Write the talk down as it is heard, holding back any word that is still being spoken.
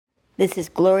This is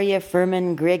Gloria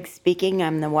Furman Grigg speaking.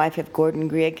 I'm the wife of Gordon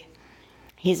Grigg.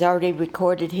 He's already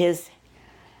recorded his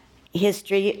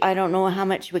history. I don't know how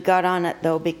much we got on it,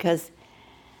 though, because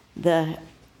the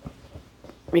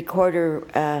recorder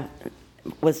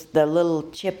the little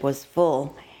chip was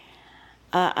full.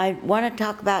 I want to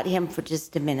talk about him for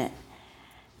just a minute.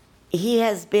 He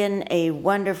has been a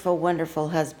wonderful, wonderful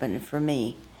husband for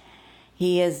me.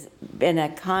 He has been a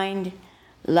kind,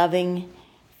 loving,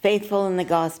 faithful in the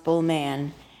gospel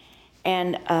man.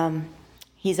 And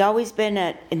he's always been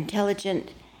an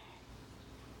intelligent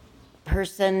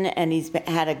person, and he's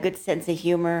had a good sense of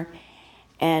humor,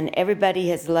 and everybody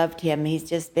has loved him. He's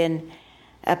just been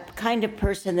a kind of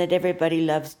person that everybody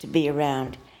loves to be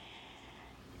around.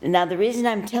 Now, the reason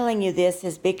I'm telling you this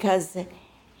is because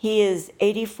he is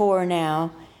 84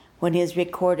 now. When he's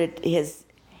recorded his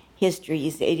history,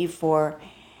 he's 84,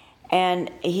 and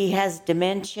he has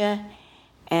dementia,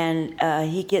 and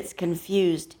he gets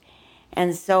confused.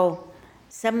 And so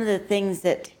some of the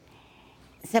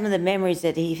memories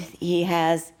that he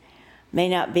has may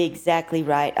not be exactly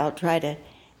right. I'll try to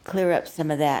clear up some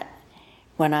of that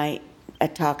when I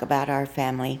talk about our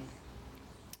family.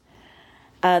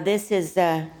 This is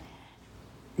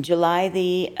July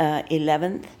the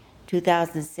 11th,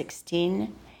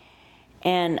 2016,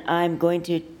 and I'm going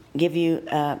to give you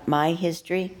my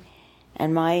history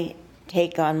and my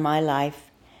take on my life.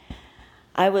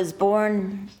 I was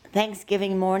born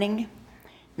Thanksgiving morning,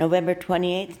 November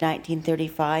 28th,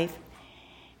 1935,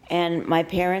 and my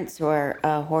parents were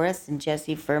Horace and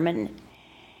Jessie Furman,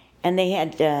 and they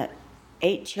had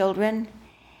 8 children,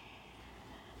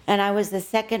 and I was the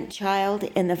second child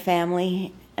in the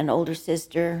family, an older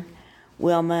sister,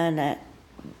 Wilma, and a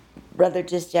brother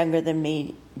just younger than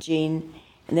me, Gene,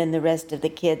 and then the rest of the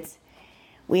kids.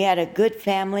 We had a good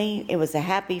family. It was a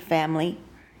happy family.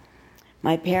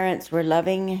 My parents were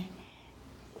loving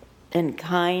and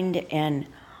kind and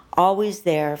always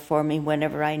there for me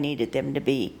whenever I needed them to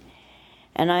be.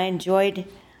 And I enjoyed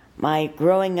my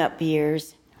growing up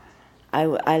years.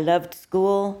 I loved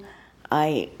school.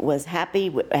 I was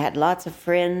happy. I had lots of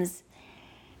friends,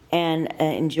 and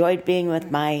enjoyed being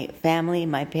with my family,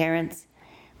 my parents,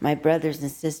 my brothers and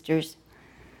sisters.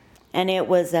 And it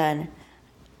was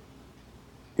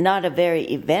not a very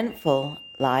eventful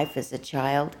life as a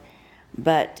child,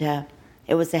 but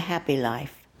it was a happy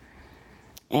life.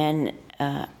 And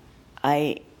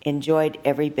I enjoyed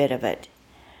every bit of it.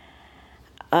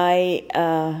 When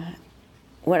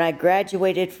I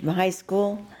graduated from high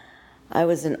school, I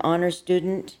was an honor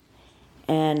student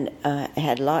and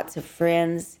had lots of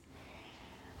friends.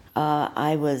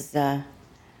 I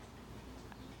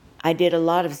did a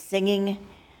lot of singing,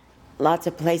 lots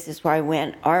of places where I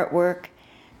went, artwork.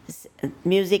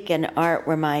 Music and art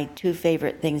were my 2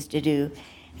 favorite things to do,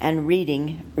 and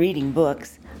reading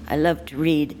books. I love to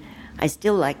read. I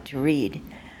still like to read,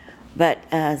 but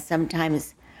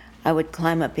sometimes I would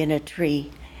climb up in a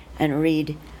tree and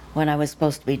read when I was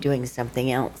supposed to be doing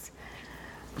something else.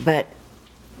 But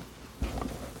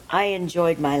I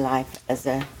enjoyed my life as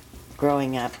a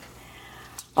growing up.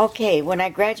 Okay, when I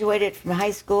graduated from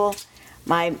high school,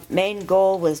 my main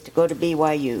goal was to go to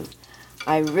BYU.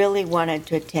 I really wanted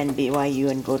to attend BYU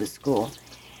and go to school.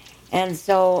 And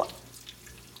so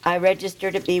I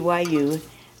registered at BYU.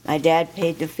 My dad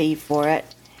paid the fee for it.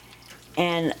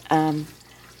 And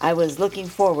I was looking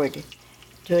forward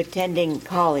to attending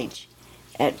college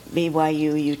at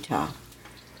BYU, Utah.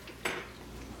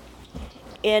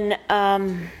 In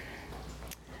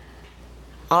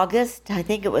August, I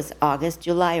think it was August,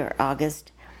 July or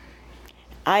August,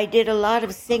 I did a lot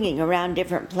of singing around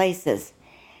different places.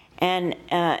 And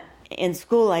in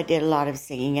school I did a lot of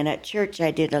singing, and at church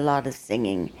I did a lot of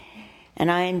singing.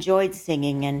 And I enjoyed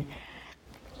singing, and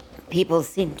people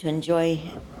seemed to enjoy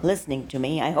listening to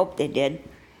me. I hope they did.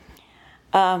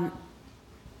 My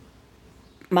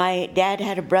dad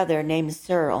had a brother named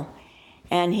Searle,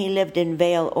 and he lived in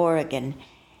Vail, Oregon.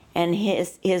 And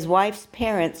his wife's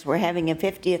parents were having a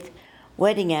 50th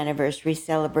wedding anniversary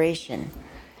celebration.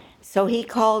 So he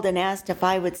called and asked if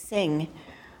I would sing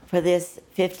for this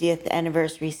 50th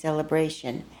anniversary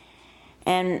celebration.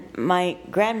 And my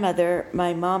grandmother,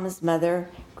 my mom's mother,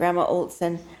 Grandma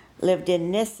Olson, lived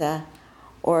in Nyssa,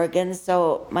 Oregon.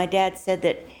 So my dad said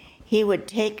that he would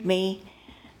take me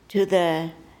to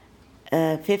the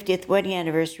 50th wedding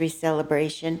anniversary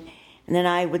celebration, and then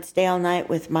I would stay all night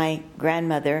with my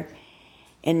grandmother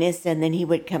in Nyssa, and then he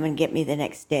would come and get me the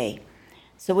next day.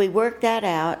 So we worked that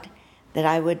out, that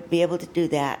I would be able to do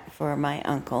that for my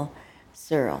uncle,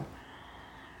 Searle.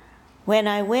 When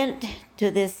I went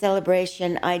to this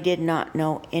celebration, I did not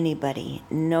know anybody,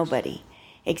 nobody,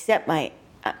 except my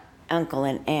uncle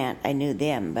and aunt. I knew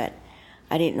them, but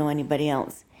I didn't know anybody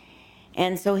else.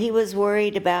 And so he was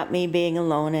worried about me being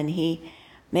alone, and he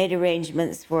made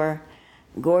arrangements for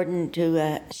Gordon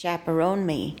to chaperone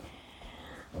me.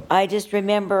 I just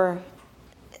remember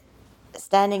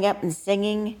standing up and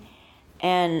singing,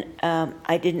 and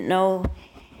I didn't know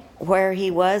where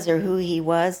he was or who he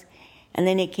was. And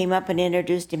then he came up and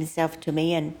introduced himself to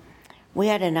me, and we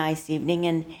had a nice evening,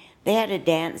 and they had a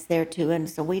dance there too, and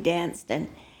so we danced, and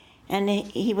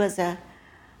he was a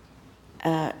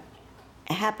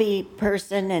happy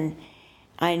person, and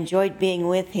I enjoyed being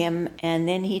with him. And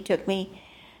then he took me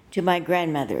to my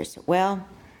grandmother's. Well,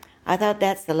 I thought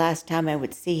that's the last time I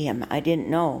would see him. I didn't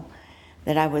know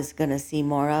that I was going to see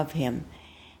more of him.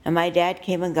 And my dad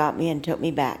came and got me and took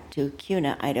me back to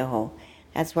Kuna, Idaho.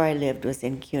 That's where I lived, was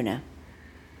in Kuna.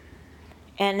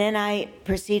 And then I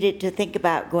proceeded to think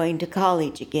about going to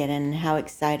college again and how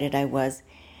excited I was.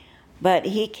 But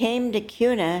he came to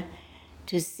Kuna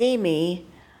to see me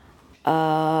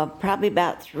probably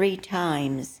about 3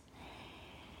 times.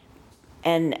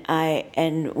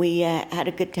 And we had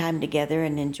a good time together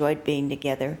and enjoyed being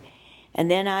together. And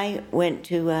then I went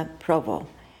to Provo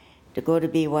to go to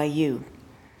BYU.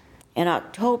 In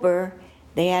October,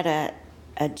 they had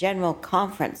a general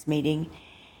conference meeting,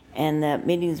 and the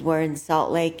meetings were in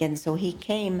Salt Lake, and so he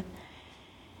came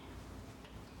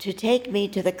to take me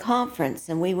to the conference,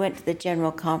 and we went to the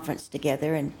general conference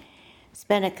together and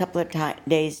spent a couple of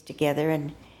days together,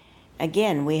 and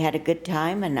again, we had a good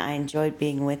time, and I enjoyed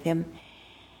being with him.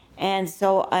 And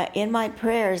so in my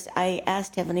prayers, I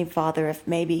asked Heavenly Father if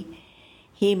maybe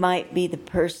he might be the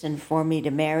person for me to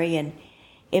marry, and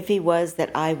if he was,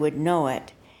 that I would know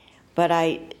it. But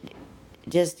I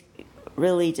just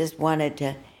really just wanted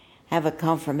to have a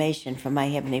confirmation from my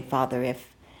Heavenly Father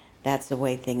if that's the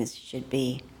way things should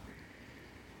be.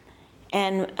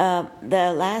 And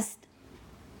the last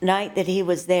night that he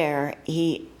was there,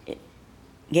 he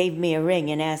gave me a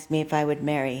ring and asked me if I would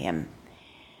marry him.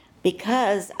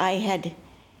 Because I had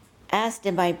asked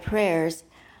in my prayers,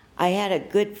 I had a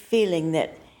good feeling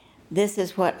that this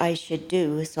is what I should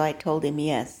do, so I told him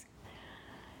yes.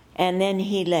 And then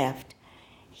he left.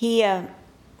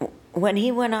 When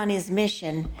he went on his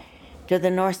mission to the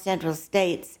North Central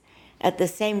States, at the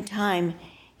same time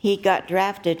he got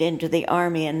drafted into the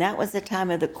Army, and that was the time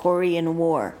of the Korean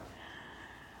War.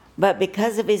 But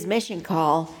because of his mission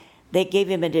call, they gave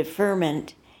him a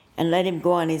deferment and let him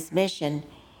go on his mission.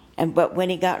 But when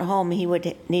he got home, he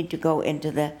would need to go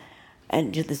into the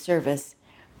service,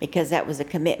 because that was a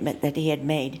commitment that he had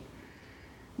made.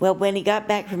 Well, when he got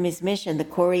back from his mission, the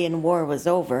Korean War was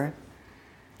over.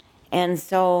 And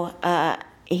so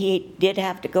he did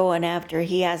have to go, and after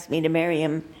he asked me to marry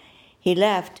him, he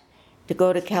left to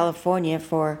go to California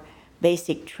for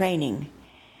basic training.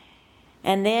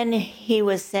 And then he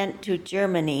was sent to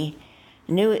Germany.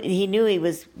 He knew he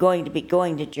was going to be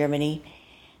going to Germany.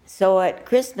 So at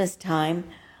Christmas time,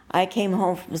 I came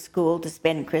home from school to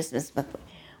spend Christmas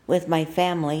with my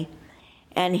family,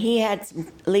 and he had some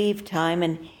leave time,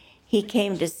 and he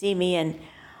came to see me in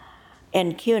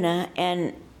Kuna,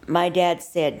 and my dad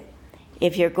said,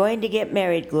 if you're going to get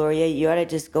married, Gloria, you ought to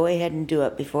just go ahead and do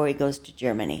it before he goes to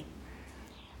Germany.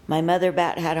 My mother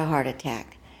about had a heart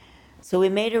attack. So we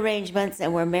made arrangements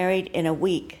and were married in a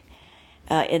week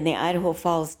in the Idaho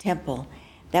Falls Temple.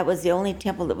 That was the only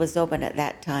temple that was open at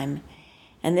that time.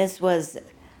 And this was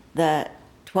the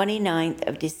 29th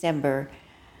of December,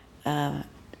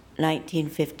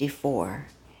 1954.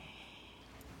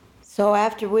 So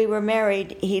after we were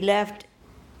married, he left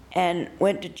and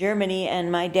went to Germany,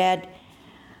 and my dad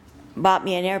bought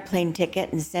me an airplane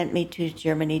ticket and sent me to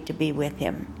Germany to be with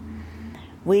him.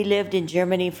 We lived in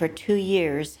Germany for 2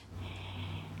 years,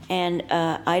 and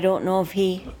I don't know if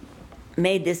he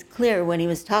made this clear when he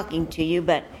was talking to you,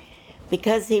 but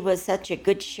because he was such a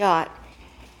good shot,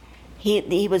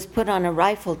 he was put on a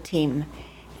rifle team,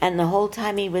 and the whole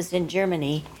time he was in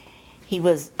Germany, he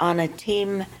was on a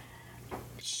team,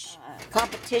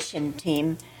 competition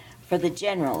team for the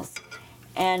generals,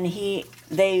 and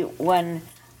they won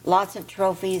lots of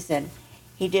trophies, and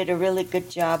he did a really good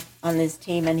job on this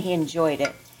team, and he enjoyed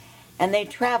it. And they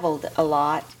traveled a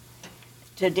lot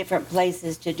to different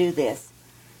places to do this.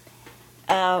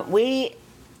 We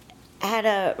had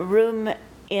a room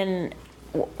in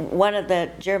one of the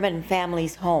German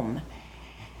families' home,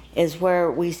 is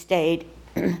where we stayed,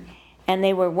 and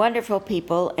they were wonderful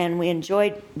people, and we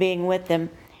enjoyed being with them.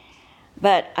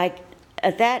 But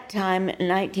at that time, in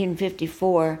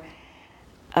 1954,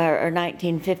 or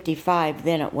 1955,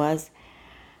 then it was,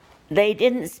 they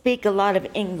didn't speak a lot of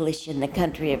English in the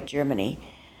country of Germany.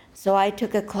 So I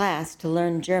took a class to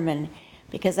learn German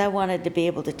because I wanted to be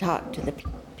able to talk to the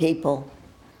people.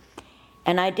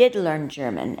 And I did learn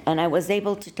German, and I was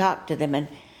able to talk to them and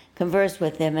converse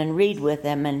with them and read with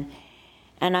them, and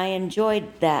I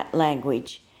enjoyed that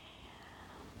language.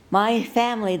 My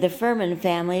family, the Furman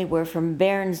family, were from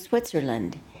Bern,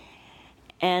 Switzerland,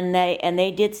 and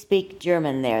they did speak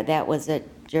German there. That was a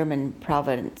German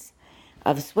province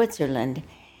of Switzerland.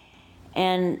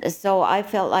 And so I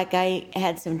felt like I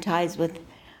had some ties with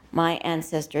my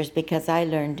ancestors because I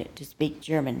learned to speak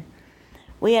German.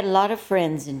 We had a lot of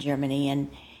friends in Germany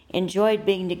and enjoyed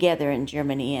being together in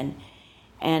Germany,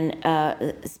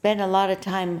 and spent a lot of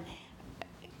time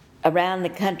around the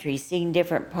country, seeing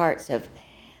different parts of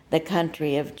the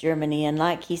country of Germany. And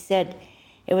like he said,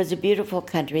 it was a beautiful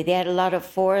country. They had a lot of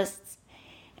forests,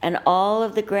 and all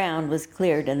of the ground was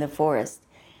cleared in the forest.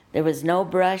 There was no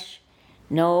brush,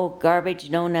 no garbage,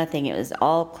 no nothing. It was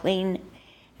all clean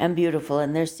and beautiful,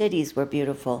 and their cities were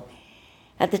beautiful.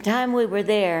 At the time we were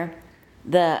there,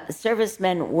 the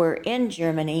servicemen were in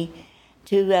Germany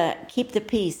to keep the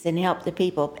peace and help the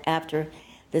people after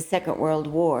the Second World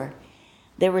War.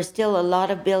 There were still a lot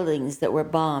of buildings that were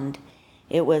bombed.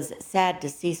 It was sad to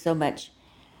see so much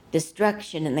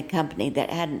destruction in the company that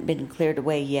hadn't been cleared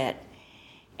away yet.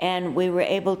 And we were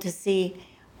able to see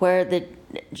where the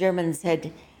Germans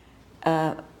had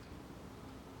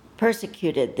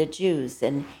persecuted the Jews,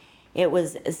 and it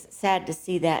was sad to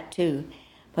see that too.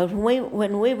 But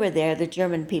when we were there, the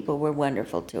German people were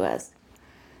wonderful to us,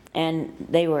 and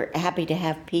they were happy to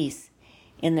have peace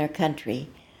in their country.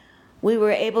 We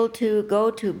were able to go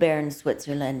to Bern,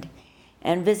 Switzerland,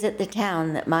 and visit the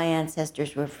town that my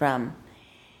ancestors were from.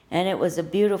 And it was a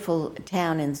beautiful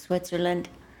town in Switzerland.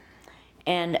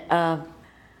 And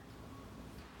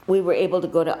we were able to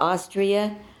go to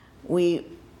Austria. We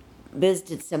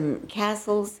visited some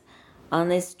castles on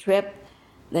this trip.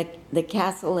 The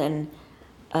castle in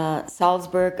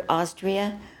Salzburg,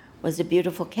 Austria, was a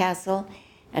beautiful castle.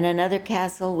 And another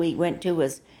castle we went to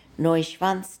was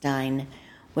Neuschwanstein,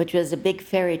 which was a big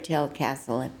fairy tale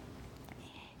castle.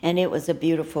 And it was a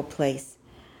beautiful place.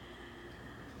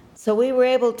 So we were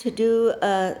able to do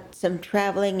some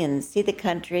traveling and see the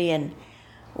country, and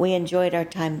we enjoyed our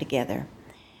time together.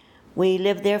 We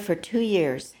lived there for 2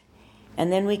 years,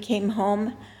 and then we came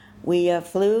home. We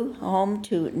flew home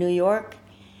to New York,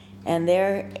 and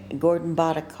there Gordon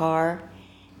bought a car,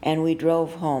 and we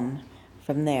drove home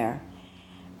from there.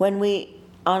 On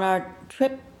our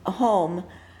trip home,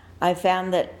 I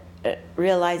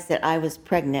realized that I was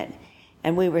pregnant,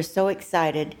 and we were so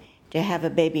excited to have a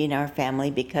baby in our family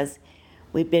because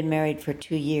we'd been married for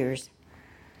 2 years.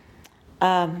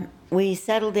 We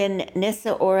settled in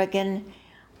Nyssa, Oregon,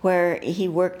 where he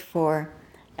worked for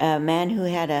a man who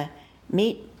had a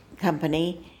meat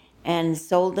company and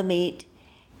sold the meat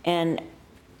and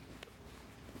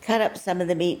cut up some of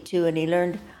the meat too, and he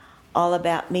learned all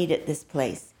about meat at this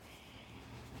place.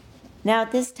 Now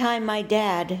at this time my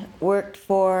dad worked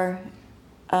for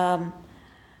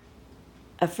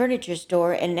a furniture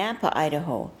store in Nampa,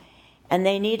 Idaho, and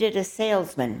they needed a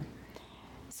salesman.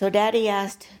 So Daddy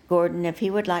asked Gordon if he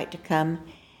would like to come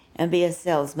and be a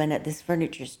salesman at this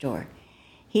furniture store.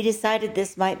 He decided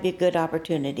this might be a good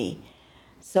opportunity.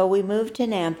 So we moved to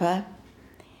Nampa,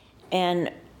 and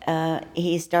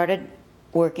he started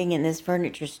working in this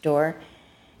furniture store,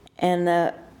 and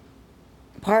the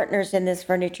partners in this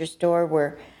furniture store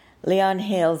were Leon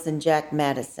Hales and Jack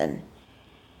Madison.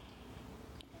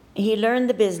 He learned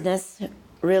the business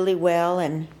really well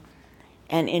and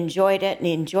enjoyed it, and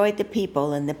he enjoyed the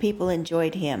people, and the people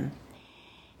enjoyed him.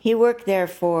 He worked there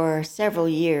for several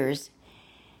years,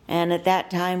 and at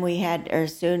that time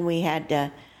soon we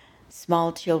had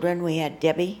small children. We had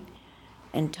Debbie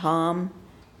and Tom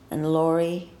and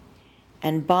Lori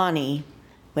and Bonnie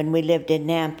when we lived in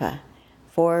Nampa,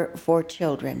 four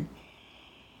children.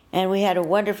 And we had a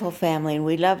wonderful family, and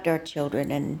we loved our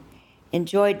children and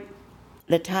enjoyed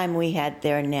the time we had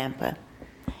there in Nampa.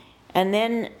 And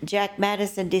then Jack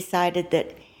Madison decided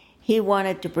that he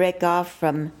wanted to break off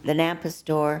from the Nampa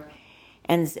store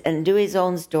and do his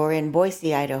own store in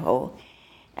Boise, Idaho.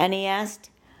 And he asked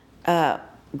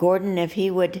Gordon if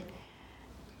he would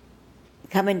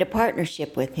come into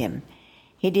partnership with him.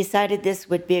 He decided this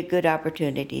would be a good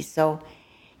opportunity. So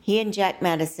he and Jack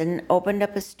Madison opened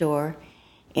up a store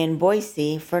in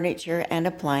Boise, Furniture and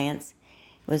Appliance.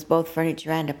 It was both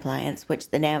furniture and appliance, which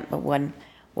the Nampa one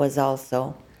was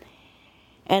also.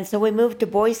 And so we moved to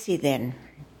Boise then.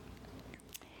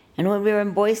 And when we were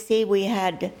in Boise, we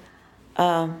had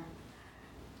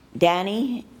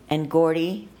Danny and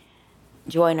Gordy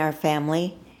join our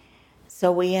family.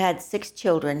 So we had 6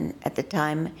 children at the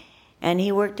time, and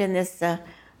he worked in this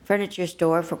furniture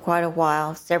store for quite a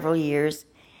while, several years.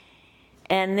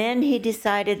 And then he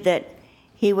decided that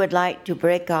he would like to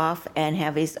break off and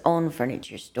have his own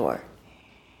furniture store.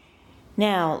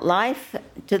 Now, life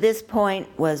to this point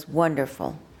was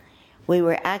wonderful. We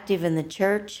were active in the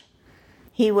church.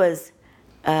 He was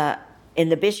in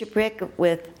the bishopric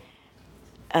with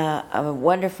a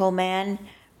wonderful man,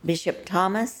 Bishop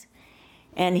Thomas,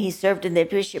 and he served in the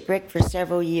bishopric for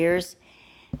several years.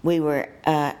 We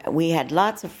had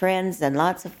lots of friends and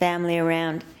lots of family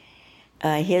around.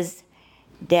 His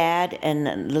dad and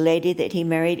the lady that he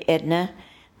married, Edna,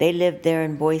 they lived there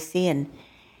in Boise,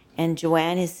 and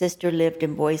Joanne, his sister, lived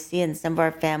in Boise, and some of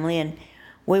our family, and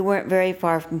we weren't very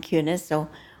far from Kuna, so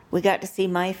we got to see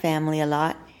my family a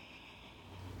lot.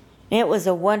 It was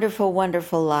a wonderful,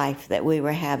 wonderful life that we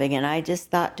were having, and I just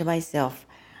thought to myself,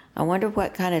 I wonder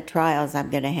what kind of trials I'm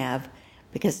going to have,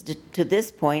 because to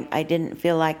this point, I didn't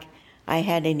feel like I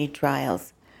had any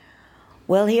trials.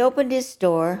 Well, he opened his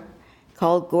store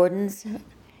called Gordon's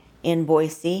in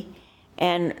Boise,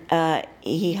 and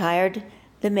he hired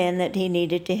the men that he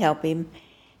needed to help him,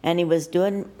 and he was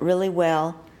doing really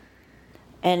well.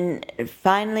 And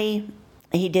finally,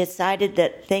 he decided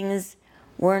that things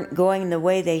weren't going the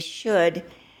way they should.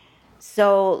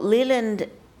 So Leland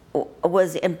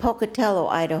was in Pocatello,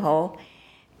 Idaho,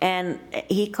 and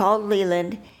he called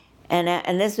Leland,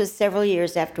 and this was several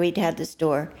years after he'd had the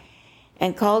store,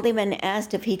 and called him and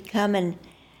asked if he'd come and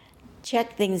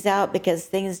check things out because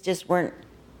things just weren't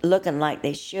looking like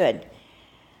they should.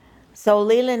 So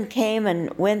Leland came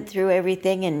and went through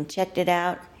everything and checked it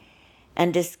out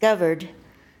and discovered,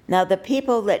 now the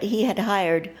people that he had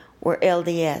hired were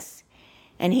LDS,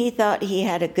 and he thought he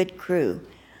had a good crew.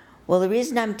 Well, the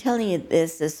reason I'm telling you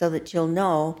this is so that you'll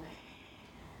know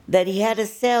that he had a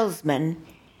salesman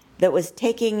that was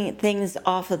taking things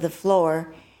off of the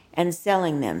floor and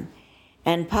selling them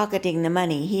and pocketing the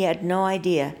money. He had no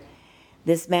idea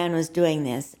this man was doing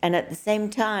this. And at the same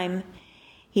time,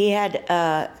 he had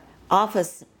an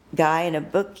office guy and a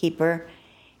bookkeeper,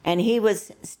 and he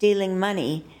was stealing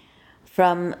money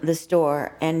from the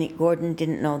store, and Gordon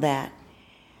didn't know that.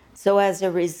 So as a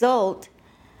result,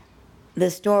 the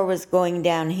store was going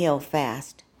downhill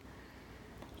fast.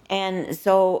 And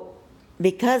so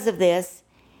because of this,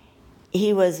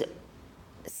 he was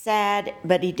sad,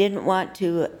 but he didn't want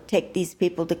to take these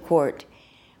people to court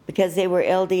because they were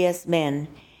LDS men,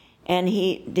 and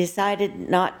he decided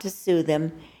not to sue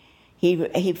them.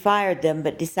 He fired them,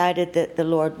 but decided that the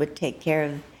Lord would take care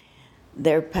of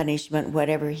their punishment,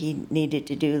 whatever he needed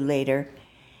to do later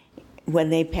when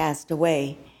they passed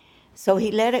away. So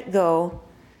he let it go,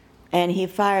 and he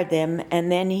fired them,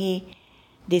 and then he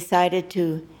decided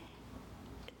to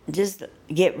just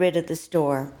get rid of the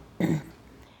store.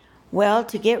 Well,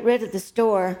 to get rid of the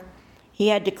store, he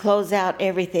had to close out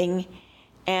everything,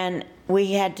 and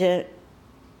we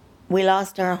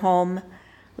lost our home,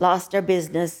 lost our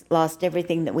business, lost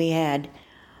everything that we had.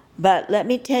 But let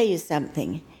me tell you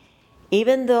something.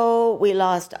 Even though we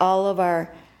lost all of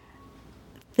our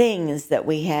things that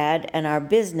we had and our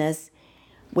business,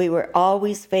 we were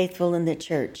always faithful in the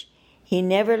church. He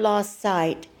never lost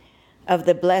sight of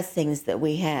the blessings that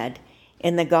we had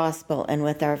in the gospel and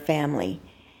with our family.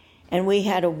 And we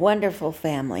had a wonderful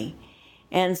family.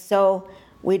 And so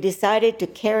we decided to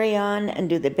carry on and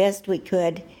do the best we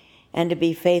could and to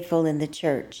be faithful in the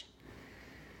church,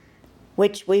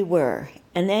 which we were.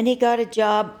 And then he got a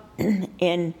job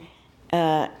in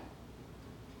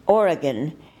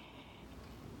Oregon,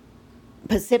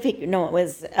 it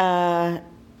was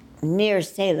near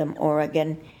Salem,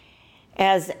 Oregon,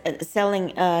 as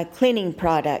selling cleaning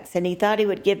products, and he thought he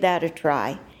would give that a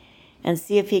try and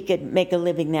see if he could make a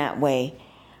living that way.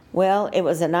 Well, it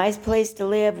was a nice place to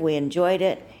live. We enjoyed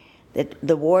it.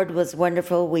 The ward was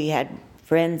wonderful. We had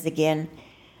friends again,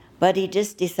 but he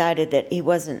just decided that he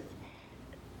wasn't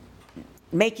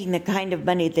making the kind of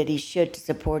money that he should to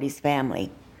support his family.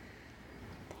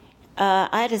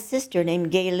 I had a sister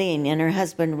named Gayleen and her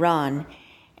husband Ron,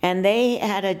 and they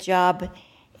had a job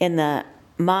in the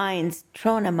mines,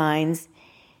 Trona mines,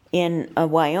 in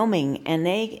Wyoming, and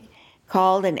they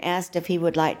called and asked if he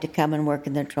would like to come and work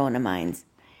in the Trona mines.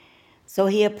 So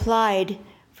he applied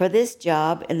for this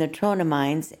job in the Trona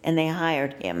mines, and they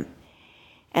hired him.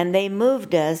 And they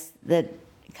moved us, the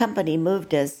company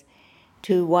moved us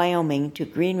to Wyoming, to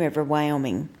Green River,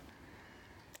 Wyoming.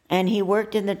 And he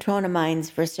worked in the Trona mines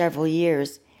for several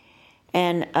years.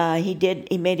 And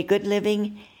he made a good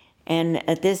living. And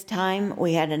at this time,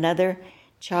 we had another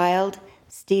child,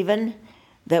 Stephen,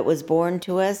 that was born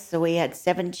to us. So we had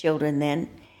 7 children then.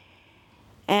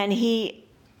 And he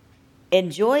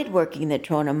enjoyed working the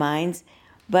Trona mines,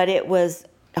 but it was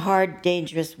hard,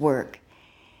 dangerous work.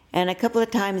 And a couple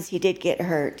of times he did get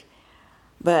hurt,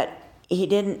 but he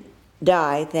didn't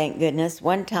die, thank goodness.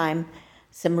 One time,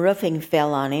 some roofing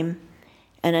fell on him,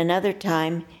 and another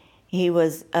time he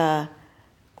was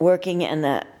working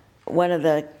and one of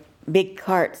the big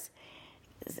carts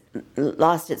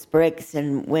lost its brakes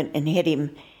and went and hit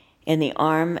him in the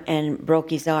arm and broke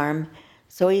his arm.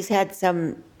 So he's had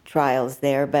some trials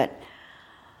there, but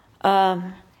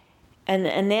and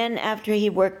then after he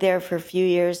worked there for a few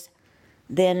years,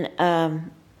 then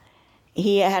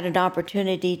he had an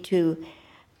opportunity to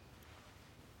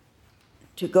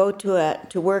go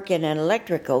to work in an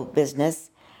electrical business.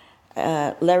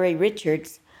 Larry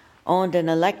Richards owned an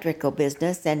electrical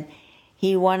business, and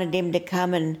he wanted him to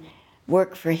come and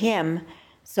work for him.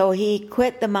 So he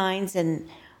quit the mines and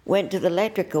went to the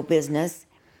electrical business.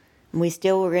 We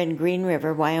still were in Green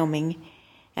River, Wyoming,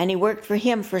 and he worked for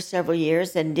him for several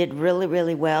years and did really,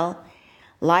 really well.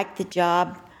 Liked the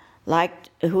job, liked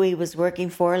who he was working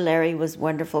for. Larry was a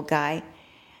wonderful guy.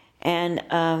 And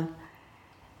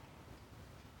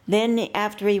then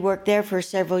after he worked there for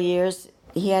several years,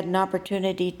 he had an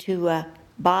opportunity to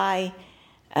buy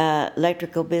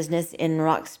electrical business in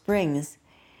Rock Springs.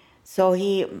 So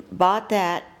he bought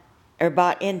that, or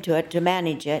bought into it to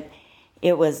manage it.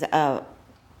 It was a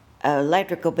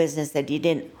electrical business that he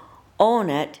didn't own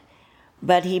it,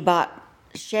 but he bought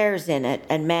shares in it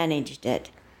and managed it.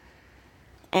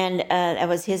 And that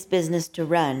was his business to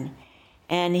run.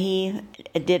 And he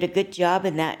did a good job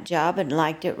in that job and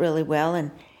liked it really well and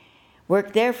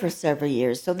worked there for several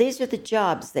years. So these are the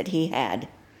jobs that he had.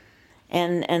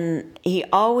 And he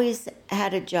always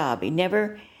had a job. He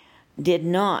never did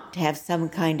not have some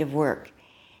kind of work.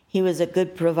 He was a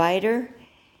good provider.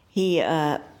 He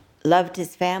loved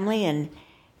his family,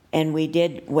 and we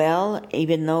did well,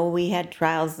 even though we had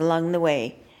trials along the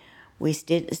way. We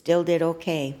still did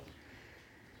okay.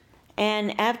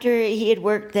 And after he had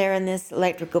worked there in this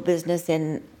electrical business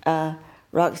in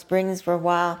Rock Springs for a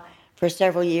while, for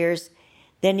several years,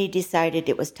 then he decided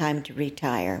it was time to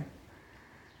retire.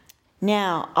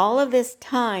 Now, all of this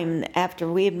time after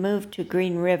we had moved to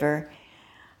Green River,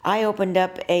 I opened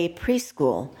up a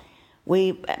preschool.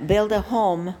 We built a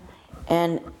home,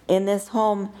 and in this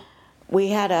home, we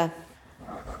had a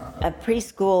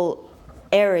preschool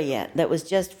area that was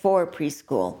just for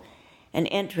preschool, an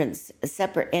entrance, a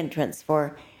separate entrance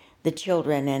for the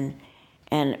children,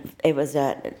 and it was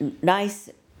a nice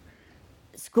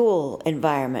school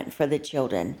environment for the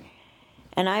children.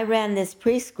 And I ran this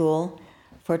preschool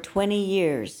for 20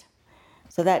 years.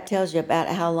 So that tells you about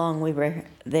how long we were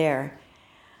there.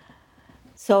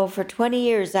 So for 20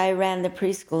 years I ran the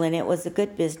preschool, and it was a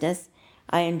good business.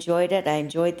 I enjoyed it. I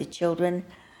enjoyed the children.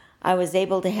 I was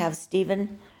able to have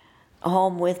Stephen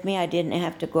home with me. I didn't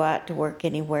have to go out to work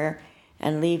anywhere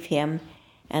and leave him.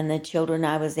 And the children,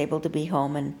 I was able to be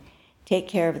home and take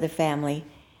care of the family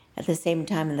at the same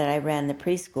time that I ran the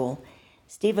preschool.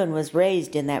 Stephen was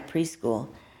raised in that preschool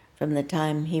from the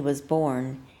time he was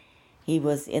born. He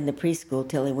was in the preschool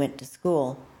till he went to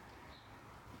school.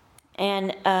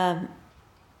 And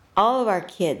all of our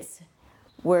kids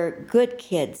were good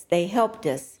kids. They helped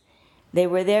us. They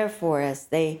were there for us.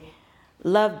 They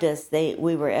loved us.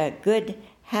 We were a good,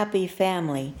 happy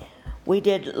family. We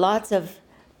did lots of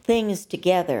things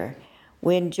together.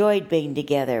 We enjoyed being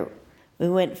together. We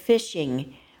went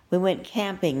fishing. We went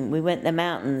camping. We went in the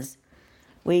mountains.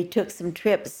 We took some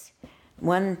trips,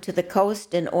 one to the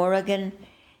coast in Oregon,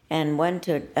 and one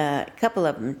to a couple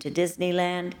of them to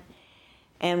Disneyland.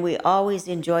 And we always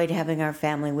enjoyed having our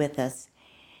family with us.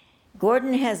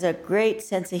 Gordon has a great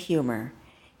sense of humor.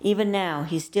 Even now,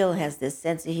 he still has this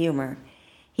sense of humor.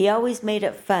 He always made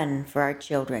it fun for our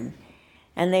children,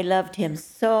 and they loved him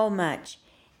so much.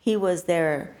 He was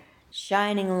their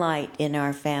shining light in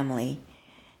our family,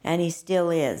 and he still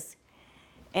is.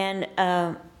 And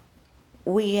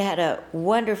we had a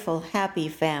wonderful, happy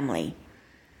family,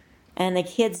 and the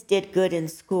kids did good in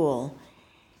school,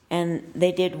 and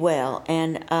they did well.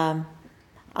 And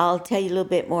I'll tell you a little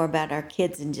bit more about our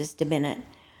kids in just a minute.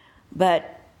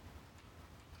 But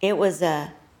it was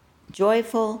a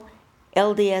joyful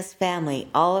LDS family.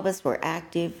 All of us were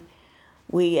active.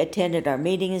 We attended our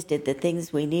meetings, did the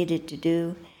things we needed to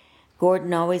do.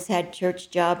 Gordon always had church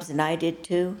jobs, and I did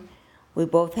too. We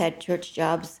both had church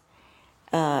jobs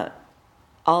all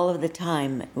of the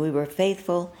time. We were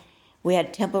faithful. We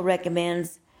had temple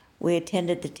recommends. We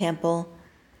attended the temple.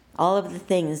 All of the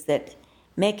things that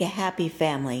make a happy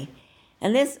family.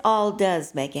 And this all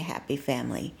does make a happy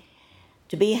family.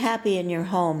 To be happy in your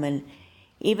home, and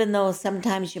even though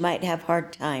sometimes you might have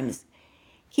hard times,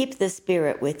 keep the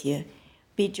Spirit with you.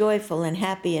 Be joyful and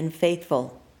happy and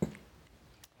faithful.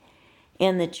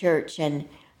 in the church, and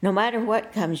no matter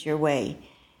what comes your way,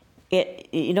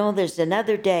 there's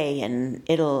another day, and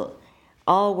it'll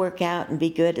all work out and be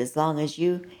good as long as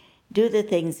you do the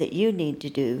things that you need to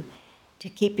do to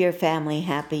keep your family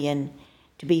happy and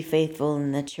to be faithful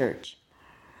in the church.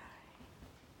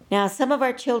 Now, some of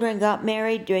our children got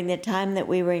married during the time that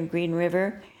we were in Green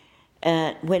River.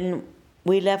 When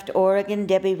we left Oregon,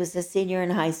 Debbie was a senior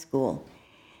in high school,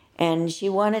 and she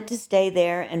wanted to stay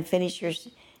there and finish her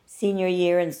senior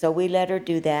year, and so we let her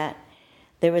do that.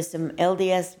 There was some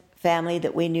LDS family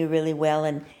that we knew really well,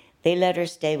 and they let her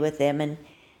stay with them, and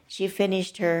she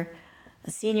finished her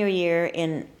senior year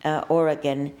in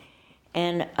Oregon,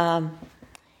 and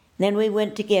then we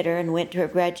went to get her and went to her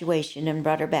graduation and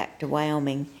brought her back to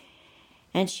Wyoming.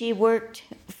 And she worked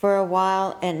for a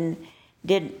while and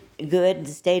did good and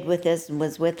stayed with us and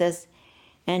was with us.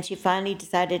 And she finally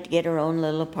decided to get her own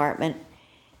little apartment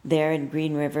there in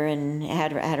Green River and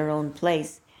had her own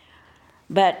place.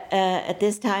 But at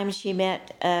this time she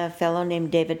met a fellow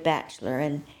named David Batchelor,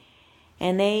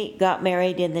 and they got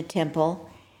married in the temple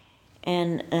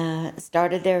and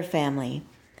started their family.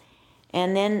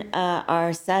 And then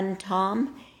our son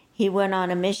Tom, he went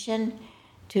on a mission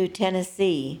to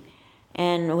Tennessee.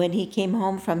 And when he came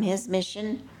home from his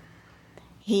mission,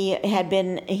 he had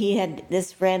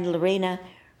this friend, Lorena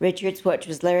Richards, which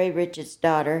was Larry Richards'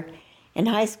 daughter. In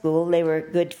high school, they were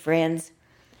good friends.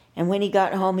 And when he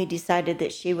got home, he decided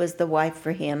that she was the wife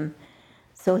for him.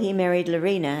 So he married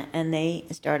Lorena, and they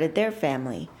started their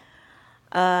family.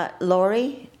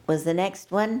 Lori was the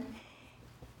next one.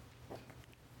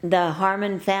 The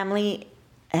Harmon family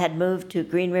had moved to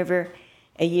Green River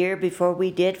a year before we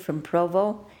did from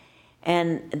Provo.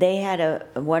 And they had a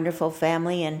wonderful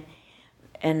family, and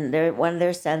one of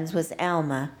their sons was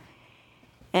Alma.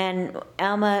 And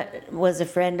Alma was a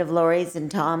friend of Lori's and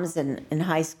Tom's in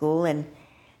high school, and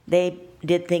they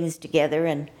did things together.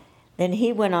 And then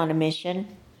he went on a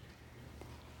mission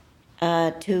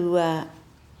to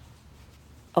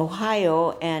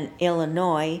Ohio and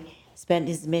Illinois, spent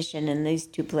his mission in these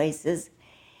two places.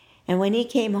 And when he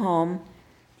came home,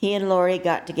 he and Lori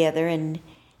got together and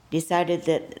decided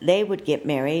that they would get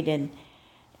married, and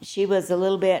she was a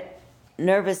little bit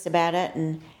nervous about it,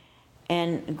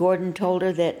 and Gordon told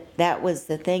her that that was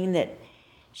the thing that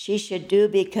she should do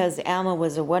because Alma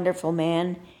was a wonderful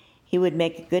man. He would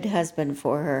make a good husband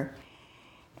for her.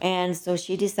 And so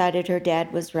she decided her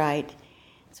dad was right.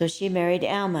 So she married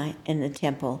Alma in the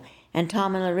temple, and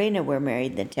Tom and Lorena were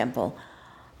married in the temple.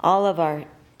 All of our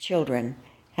children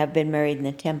have been married in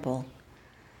the temple.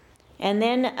 And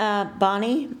then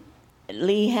Bonnie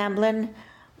Lee Hamblin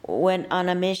went on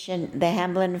a mission. The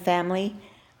Hamblin family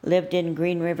lived in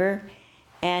Green River,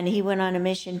 and he went on a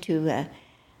mission to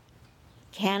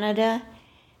Canada.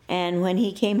 And when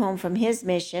he came home from his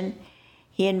mission,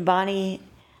 he and Bonnie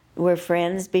were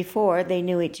friends before they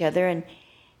knew each other,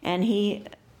 and he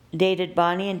dated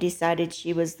Bonnie and decided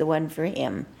she was the one for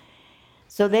him.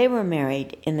 So they were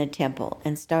married in the temple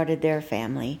and started their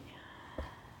family.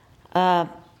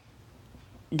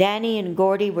 Danny and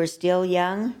Gordy were still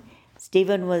young.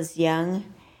 Stephen was young.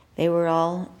 They were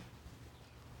all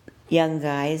young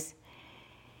guys.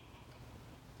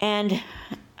 And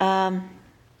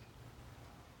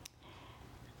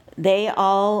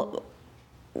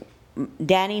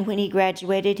Danny, when he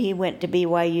graduated, he went to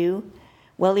BYU.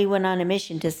 Well, he went on a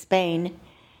mission to Spain,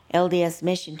 LDS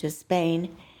mission to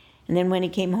Spain. And then when he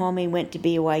came home, he went to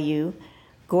BYU.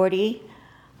 Gordy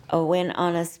went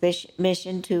on a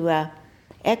mission to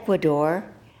Ecuador,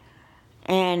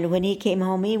 and when he came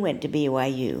home, he went to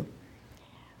BYU.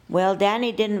 Well,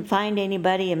 Danny didn't find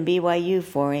anybody in BYU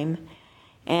for him,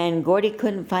 and Gordy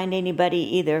couldn't find anybody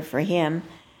either for him.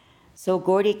 So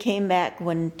Gordy came back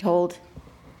and told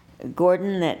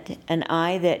Gordon and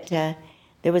I that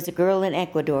there was a girl in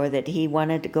Ecuador that he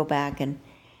wanted to go back and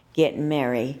get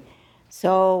married.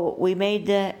 So we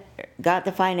got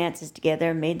the finances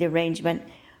together, made the arrangement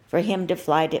for him to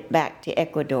fly back to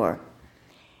Ecuador.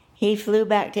 He flew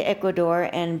back to Ecuador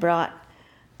and brought,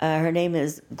 her name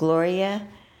is Gloria,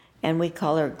 and we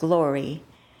call her Glory.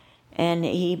 And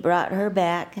he brought her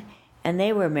back, and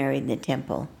they were married in the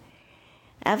temple.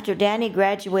 After Danny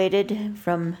graduated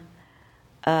from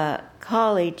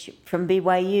college, from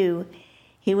BYU,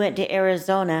 he went to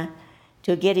Arizona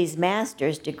to get his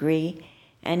master's degree,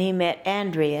 and he met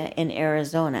Andrea in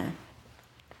Arizona.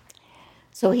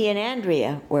 So he and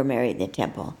Andrea were married in the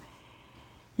temple.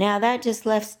 Now that just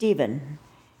left Stephen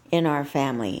in our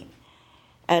family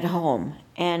at home.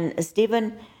 And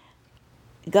Stephen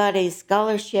got a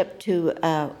scholarship to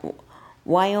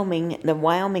Wyoming, the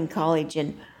Wyoming College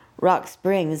in Rock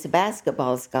Springs, a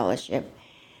basketball scholarship.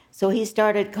 So he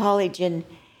started college in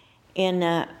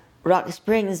Rock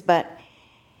Springs, but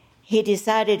he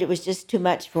decided it was just too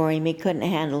much for him. He couldn't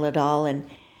handle it all, and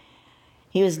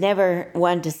he was never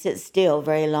one to sit still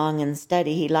very long and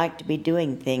study. He liked to be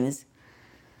doing things.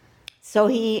 So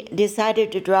he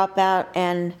decided to drop out,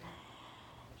 and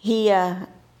he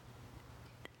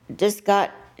just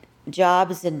got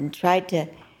jobs and tried to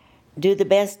do the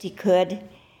best he could.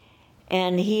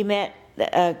 And he met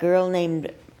a girl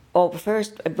named,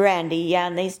 first Brandy,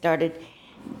 and they started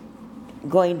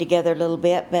going together a little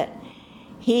bit, but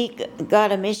he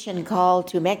got a mission call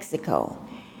to Mexico.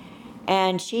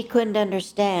 And she couldn't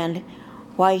understand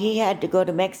why he had to go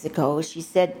to Mexico. She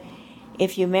said,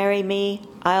 if you marry me,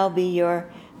 I'll be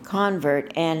your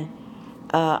convert, and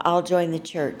I'll join the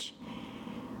church.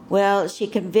 Well, she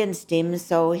convinced him,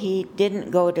 so he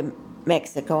didn't go to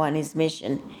Mexico on his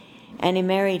mission, and he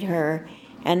married her,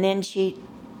 and then she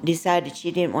decided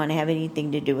she didn't want to have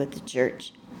anything to do with the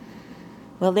church.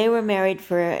 Well, they were married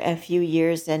for a few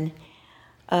years, and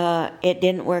it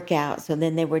didn't work out, so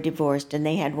then they were divorced, and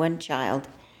they had one child,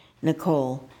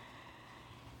 Nicole.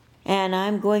 And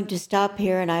I'm going to stop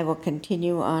here, and I will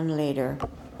continue on later.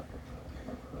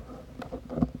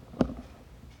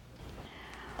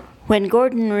 When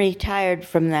Gordon retired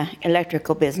from the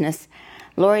electrical business,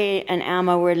 Lori and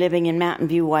Alma were living in Mountain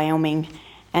View, Wyoming,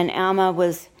 and Alma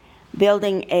was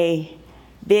building a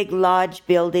big lodge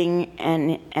building,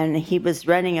 and he was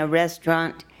running a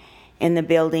restaurant in the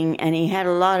building, and he had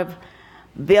a lot of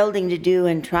building to do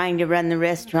and trying to run the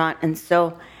restaurant. And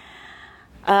so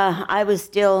I was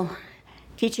still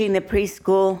teaching the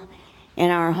preschool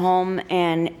in our home,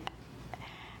 and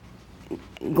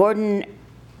Gordon,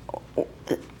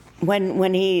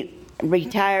 when he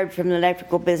retired from the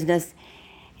electrical business,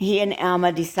 he and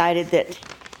Alma decided that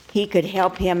he could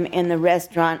help him in the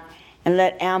restaurant and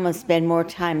let Alma spend more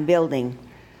time building.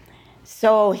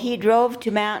 So he drove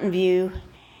to Mountain View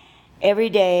every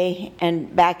day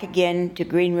and back again to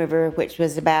Green River, which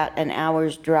was about an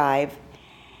hour's drive.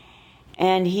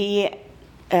 And he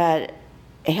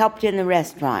helped in the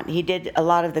restaurant. He did a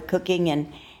lot of the cooking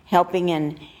and helping,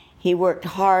 and he worked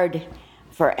hard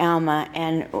for Alma,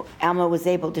 and Alma was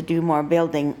able to do more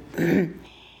building.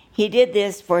 He did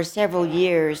this for several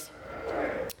years,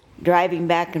 driving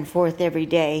back and forth every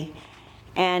day,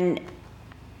 and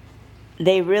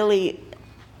they really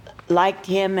liked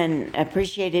him and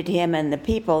appreciated him, and the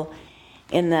people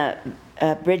in the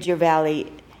Bridger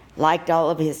Valley liked all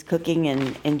of his cooking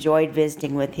and enjoyed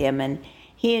visiting with him, and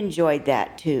he enjoyed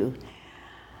that too.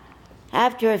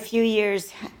 After a few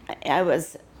years,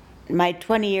 my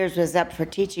 20 years was up for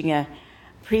teaching a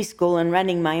preschool and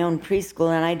running my own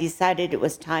preschool, and I decided it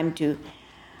was time to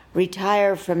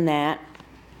retire from that.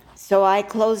 So I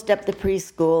closed up the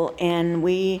preschool, and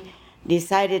we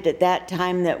decided at that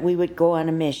time that we would go on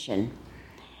a mission.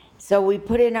 So we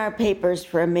put in our papers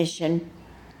for a mission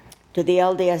to the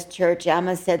LDS Church.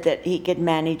 Alma said that he could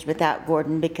manage without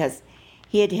Gordon because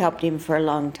he had helped him for a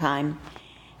long time.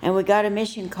 And we got a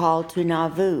mission call to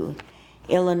Nauvoo,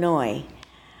 Illinois.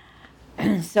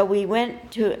 So we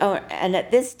went to, and at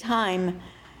this time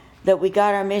that we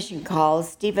got our mission call,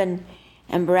 Stephen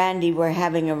and Brandy were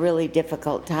having a really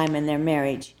difficult time in their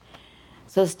marriage.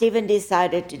 So Stephen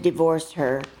decided to divorce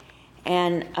her,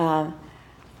 and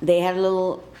they had a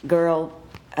little girl,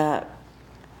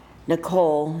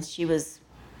 Nicole. She was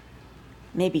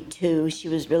maybe 2. She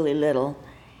was really little.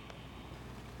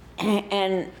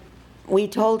 And we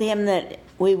told him that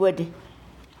we would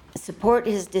support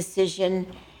his decision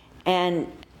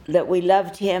and that we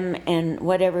loved him, and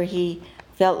whatever he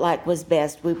felt like was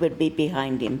best, we would be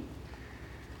behind him.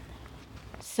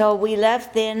 So we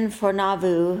left then for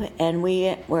Nauvoo, and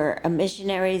we were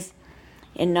missionaries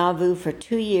in Nauvoo for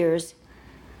 2 years.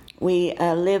 We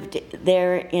lived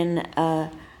there in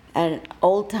an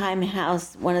old-time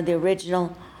house, one of the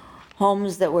original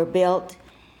homes that were built,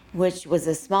 which was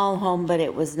a small home, but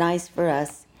it was nice for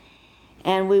us.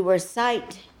 And we were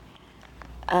site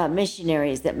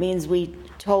missionaries. That means we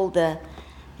told the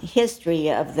history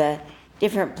of the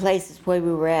different places where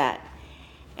we were at,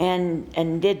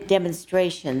 and did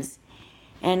demonstrations.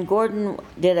 And Gordon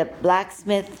did a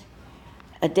blacksmith,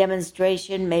 a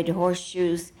demonstration, made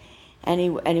horseshoes, and he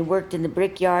worked in the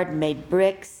brickyard and made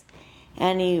bricks,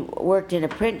 and he worked in a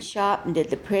print shop and did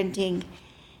the printing.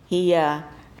 He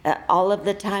all of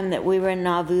the time that we were in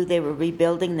Nauvoo, they were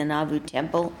rebuilding the Nauvoo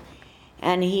temple,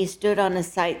 and he stood on a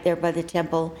site there by the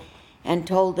temple and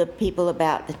told the people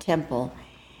about the temple.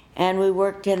 And we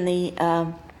worked in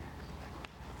the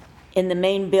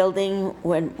main building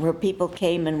where people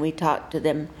came, and we talked to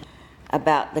them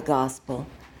about the gospel.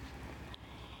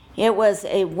 It was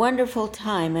a wonderful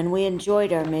time, and we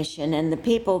enjoyed our mission and the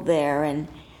people there and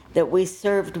that we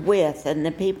served with and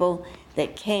the people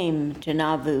that came to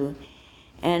Nauvoo.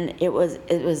 And it was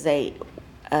a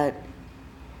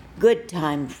good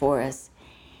time for us.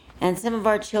 And some of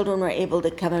our children were able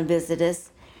to come and visit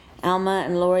us. Alma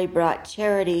and Lori brought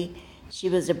Charity. She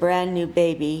was a brand new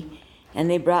baby, and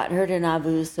they brought her to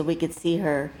Nauvoo so we could see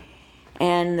her.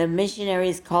 And the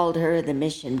missionaries called her the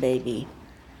mission baby.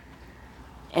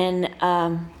 And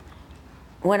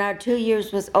when our 2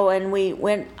 years was, and we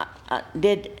went,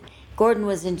 Gordon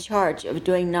was in charge of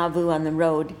doing Nauvoo on the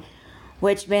road,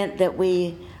 which meant that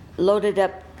we loaded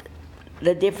up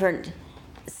the different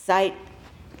site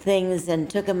things and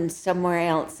took them somewhere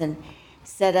else and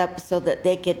set up so that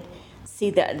they could see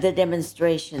the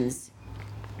demonstrations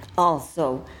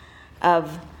also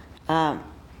of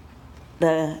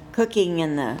the cooking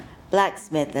and the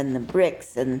blacksmith and the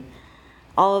bricks and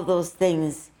all of those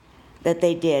things that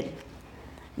they did.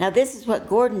 Now this is what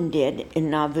Gordon did in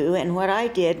Nauvoo, and what I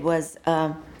did was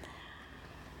I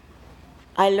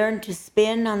learned to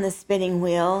spin on the spinning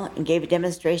wheel and gave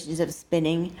demonstrations of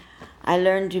spinning. I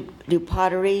learned to do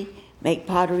pottery, make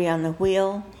pottery on the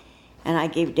wheel, and I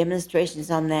gave demonstrations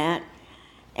on that.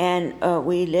 And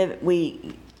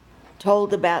we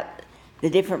told about the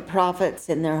different prophets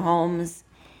in their homes,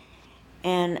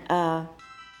 and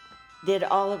did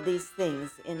all of these things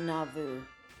in Nauvoo.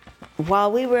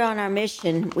 While we were on our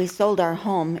mission, we sold our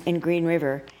home in Green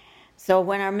River. So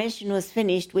when our mission was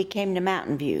finished, we came to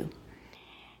Mountain View.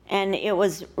 And it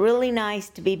was really nice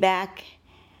to be back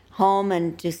home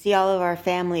and to see all of our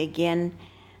family again.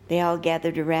 They all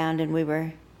gathered around, and we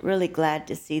were really glad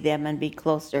to see them and be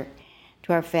closer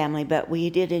to our family, but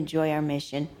we did enjoy our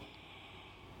mission.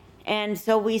 And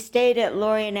so we stayed at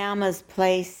Lori and Alma's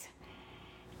place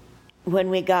when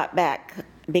we got back,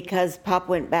 because Pop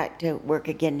went back to work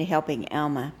again to helping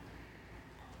Alma.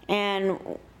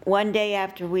 And one day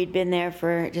after we'd been there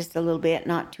for just a little bit,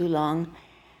 not too long,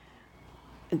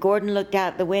 Gordon looked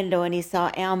out the window and he saw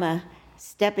Alma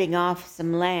stepping off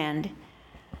some land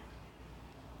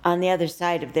on the other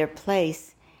side of their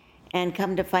place, and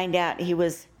come to find out he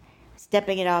was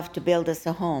stepping it off to build us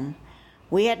a home.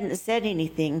 We hadn't said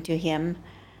anything to him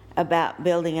about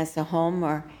building us a home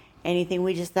or anything.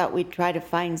 We just thought we'd try to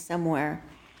find somewhere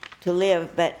to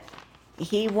live, but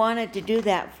he wanted to do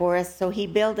that for us, so he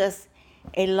built us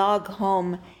a log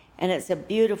home, and it's a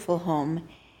beautiful home,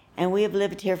 and we have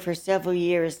lived here for several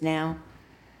years now.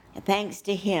 Thanks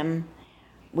to him,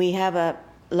 we have a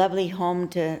lovely home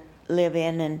to live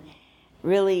in, and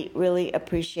really, really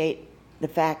appreciate the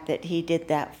fact that he did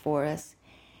that for us.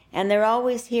 And they're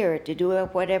always here to do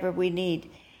whatever we need,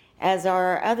 as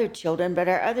are our other children, but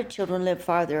our other children live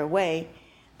farther away.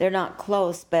 They're not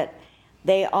close, but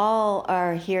they all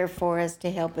are here for us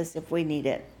to help us if we need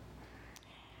it.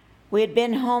 We had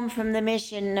been home from the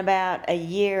mission about a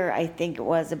year, I think it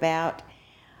was about,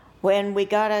 when we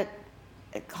got a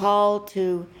call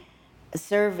to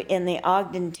serve in the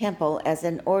Ogden Temple as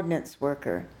an ordnance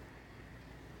worker.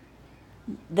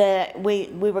 We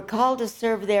were called to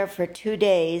serve there for 2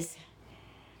 days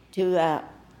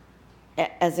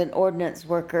as an ordnance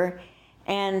worker,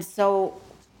 and so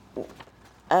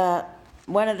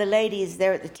one of the ladies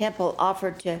there at the temple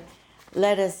offered to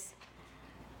let us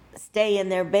stay in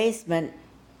their basement,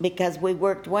 because we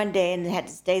worked one day and had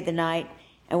to stay the night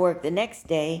and work the next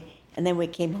day, and then we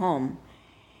came home.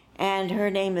 And her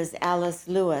name is Alice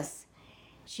Lewis.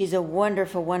 She's a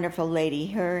wonderful, wonderful lady.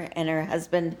 Her and her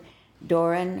husband,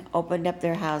 Doran, opened up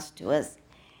their house to us.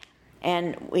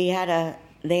 And they had a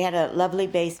lovely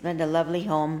basement, a lovely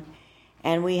home,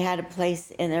 and we had a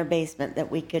place in their basement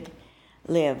that we could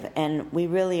live, and we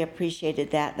really appreciated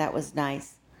that. That was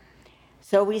nice.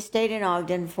 So we stayed in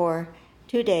Ogden for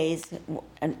 2 days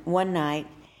and one night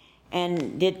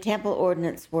and did temple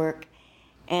ordnance work,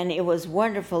 and it was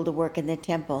wonderful to work in the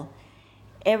temple.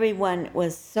 Everyone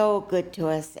was so good to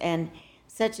us, and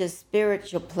such a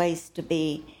spiritual place to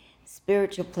be,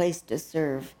 spiritual place to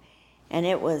serve. And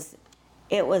it was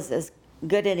as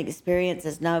good an experience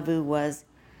as Nauvoo was,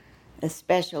 a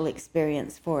special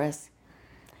experience for us.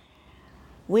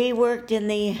 We worked in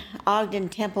the Ogden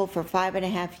Temple for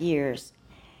 5.5 years,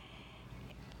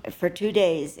 for 2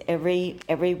 days every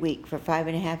week for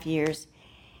 5.5 years.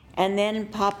 And then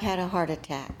Pop had a heart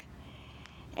attack.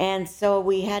 And so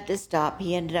we had to stop.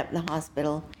 He ended up in the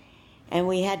hospital, and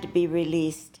we had to be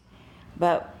released.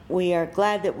 But we are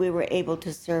glad that we were able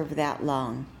to serve that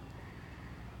long.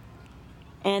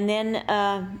 And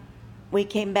then we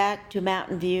came back to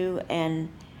Mountain View and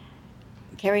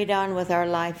carried on with our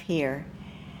life here.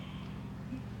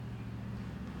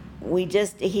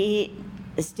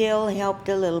 still helped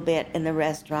a little bit in the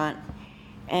restaurant,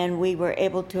 and we were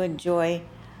able to enjoy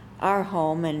our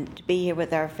home and to be here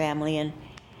with our family and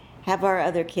have our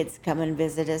other kids come and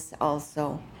visit us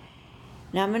also.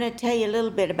 Now I'm going to tell you a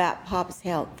little bit about Pop's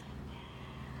health.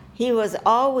 He was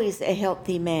always a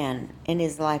healthy man in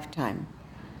his lifetime,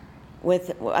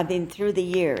 through the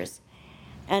years,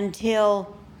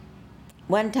 until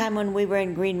one time when we were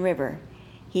in Green River,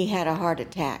 he had a heart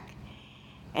attack,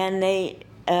 and they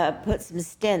put some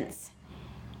stents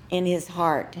in his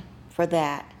heart for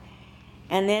that.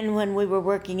 And then when we were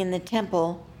working in the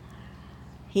temple,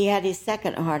 he had his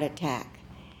second heart attack,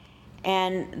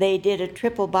 and they did a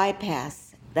triple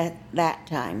bypass that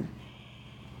time.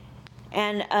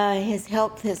 And his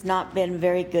health has not been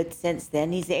very good since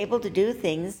then. He's able to do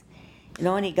things,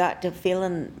 and he got to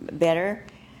feeling better.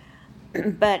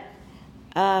 But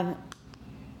then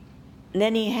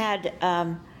he had,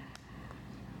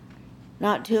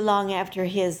 not too long after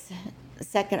his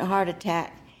second heart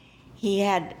attack, he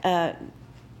had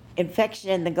infection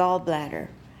in the gallbladder.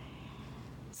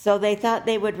 So they thought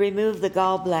they would remove the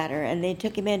gallbladder, and they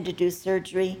took him in to do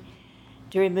surgery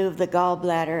to remove the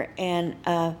gallbladder, and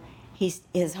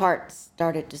his heart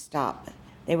started to stop.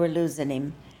 They were losing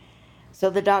him. So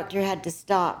the doctor had to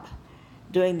stop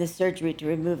doing the surgery to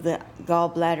remove the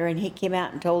gallbladder, and he came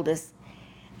out and told us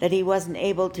that he wasn't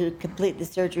able to complete the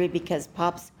surgery because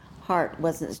Pop's heart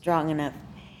wasn't strong enough.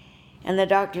 And the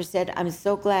doctor said, "I'm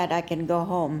so glad I can go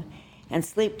home and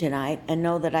sleep tonight and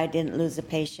know that I didn't lose a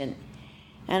patient."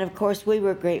 And of course, we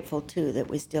were grateful too that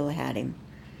we still had him.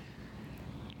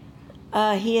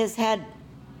 He has had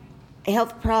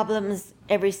health problems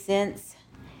ever since,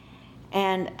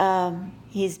 and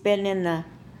he's been in the...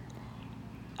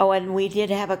 Oh, and we did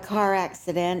have a car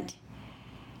accident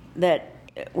that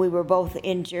we were both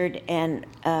injured, and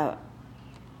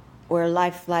were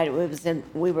life flight.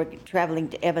 We were traveling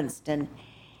to Evanston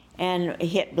and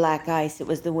hit black ice. It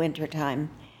was the winter time,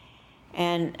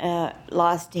 and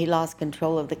he lost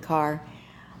control of the car.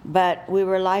 But we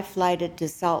were life flighted to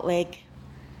Salt Lake,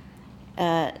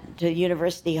 to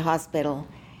University Hospital,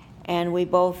 and we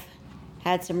both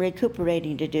had some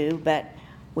recuperating to do, but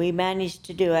we managed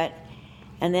to do it.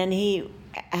 And then he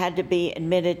had to be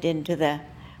admitted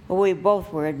we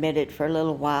both were admitted for a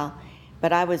little while,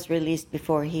 but I was released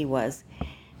before he was,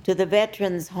 to the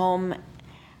Veterans Home,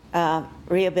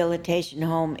 Rehabilitation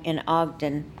Home in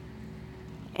Ogden.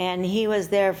 And he was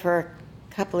there for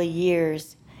a couple of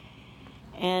years,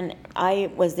 and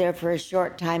I was there for a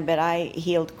short time, but I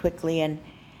healed quickly. And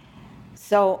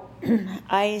so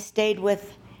I stayed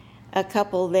with a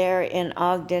couple there in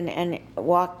Ogden and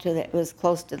walked it was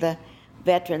close to the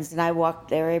veterans, and I walked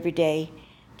there every day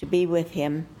to be with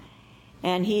him.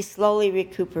 And he slowly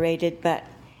recuperated, but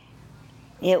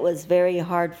it was very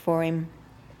hard for him.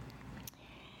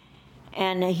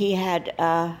 And he had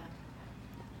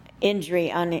injury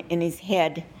in his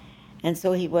head, and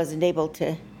so he wasn't able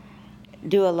to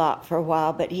do a lot for a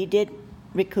while, but he did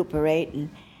recuperate.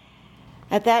 And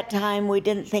at that time, we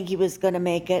didn't think he was going to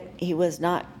make it. He was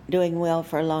not doing well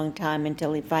for a long time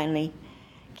until he finally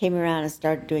came around and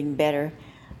started doing better.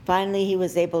 Finally, he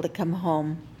was able to come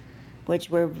home,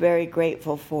 which we're very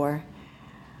grateful for.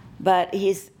 But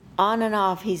he's on and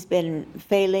off. He's been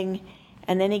failing,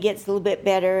 and then he gets a little bit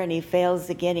better, and he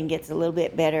fails again and gets a little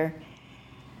bit better.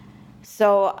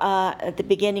 So at the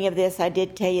beginning of this, I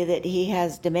did tell you that he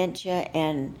has dementia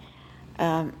and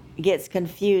gets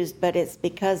confused, but it's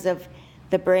because of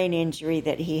the brain injury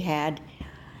that he had.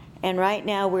 And right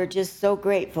now, we're just so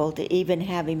grateful to even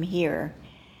have him here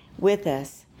with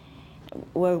us.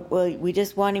 We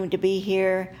just want him to be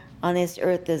here on this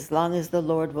earth as long as the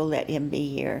Lord will let him be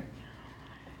here.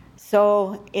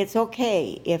 So it's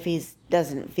okay if he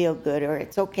doesn't feel good, or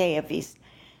it's okay if he's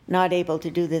not able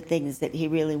to do the things that he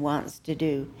really wants to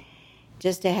do.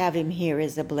 Just to have him here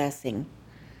is a blessing.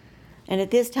 And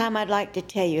at this time, I'd like to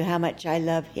tell you how much I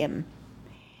love him.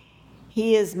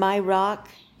 He is my rock.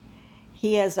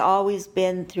 He has always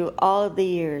been, through all of the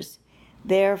years,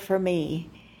 there for me.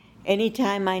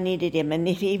 Anytime I needed him, and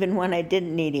even when I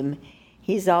didn't need him,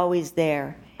 he's always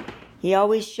there. He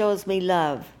always shows me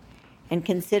love and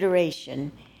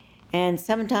consideration. And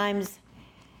sometimes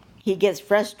he gets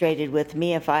frustrated with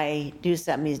me if I do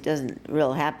something he doesn't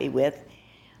real happy with,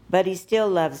 but he still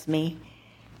loves me.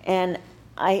 And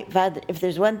if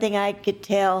there's one thing I could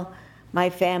tell my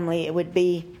family, it would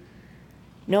be,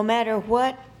 no matter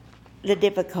what the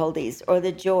difficulties or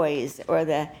the joys or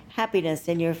the happiness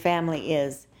in your family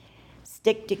is,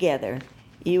 stick together,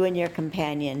 you and your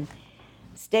companion.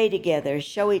 Stay together,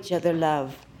 show each other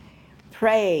love.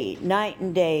 Pray night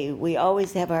and day. We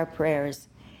always have our prayers.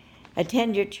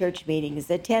 attend your church meetings,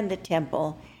 attend the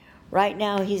temple. Right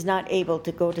now, he's not able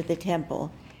to go to the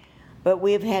temple, but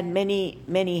we've had many,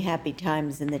 many happy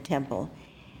times in the temple.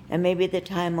 And maybe the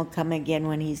time will come again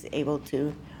when he's able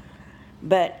to.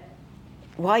 But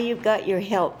while you've got your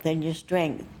health and your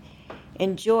strength,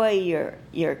 enjoy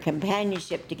your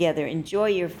companionship together. Enjoy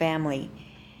your family,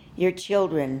 your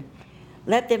children.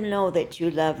 Let them know that you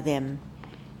love them.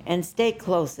 And stay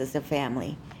close as a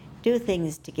family. Do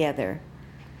things together.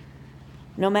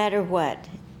 No matter what,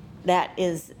 that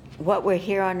is what we're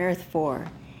here on earth for,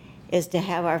 is to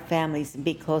have our families and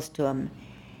be close to them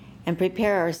and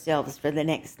prepare ourselves for the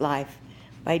next life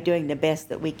by doing the best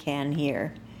that we can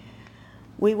here.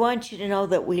 We want you to know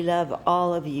that we love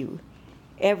all of you,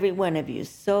 every one of you,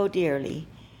 so dearly.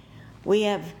 We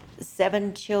have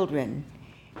 7 children.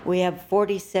 We have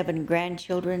 47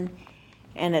 grandchildren,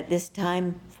 and at this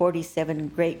time, 47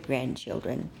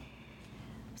 great-grandchildren.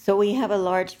 So we have a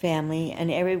large family, and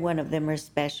every one of them are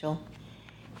special.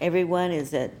 Everyone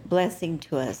is a blessing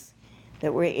to us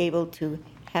that we're able to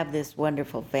have this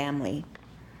wonderful family.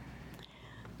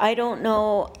 I don't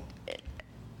know,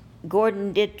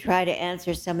 Gordon did try to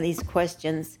answer some of these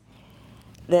questions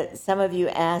that some of you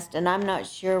asked, and I'm not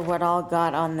sure what all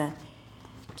got on the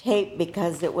tape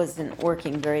because it wasn't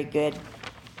working very good.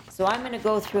 So I'm going to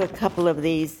go through a couple of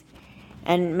these,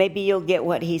 and maybe you'll get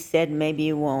what he said, maybe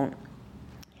you won't.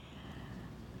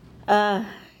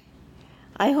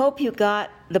 I hope you got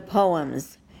the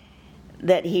poems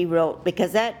that he wrote,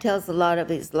 because that tells a lot of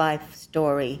his life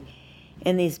story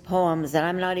in these poems, and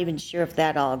I'm not even sure if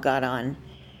that all got on.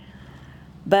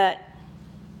 But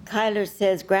Kyler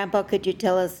says, Grandpa, could you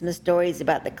tell us some stories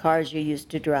about the cars you used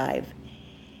to drive?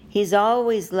 He's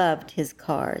always loved his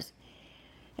cars.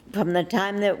 From the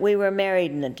time that we were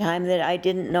married and the time that I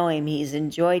didn't know him, he's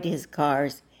enjoyed his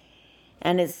cars.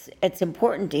 And it's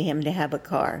important to him to have a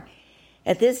car.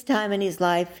 At this time in his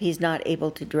life, he's not able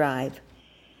to drive.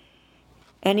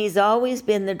 And he's always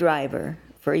been the driver.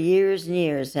 For years and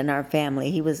years in our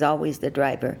family, he was always the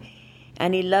driver.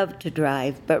 And he loved to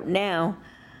drive. But now,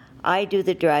 I do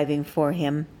the driving for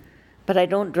him. But I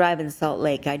don't drive in Salt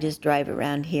Lake. I just drive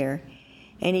around here.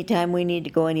 Anytime we need to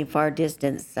go any far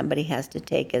distance, somebody has to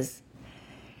take us.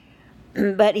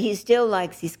 But he still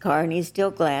likes his car, and he's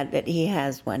still glad that he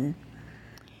has one.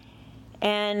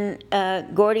 And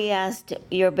Gordy asked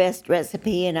your best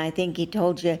recipe, and I think he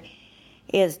told you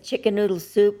is chicken noodle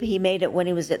soup. He made it when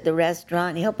he was at the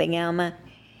restaurant helping Alma.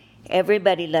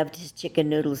 Everybody loved his chicken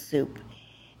noodle soup.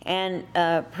 And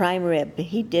prime rib.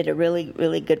 He did a really,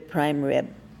 really good prime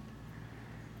rib.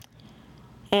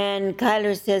 And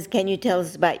Kyler says, can you tell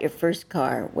us about your first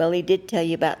car? Well, he did tell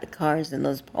you about the cars in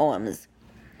those poems.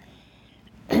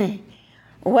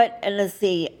 Let's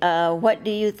see, what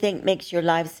do you think makes your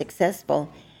life successful?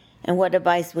 And what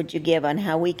advice would you give on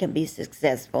how we can be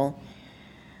successful?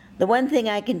 The one thing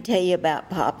I can tell you about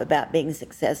Pop, about being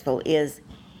successful, is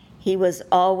he was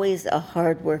always a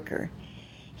hard worker.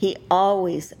 He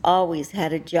always, always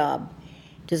had a job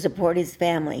to support his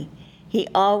family. He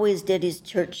always did his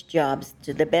church jobs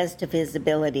to the best of his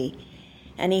ability.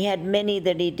 And he had many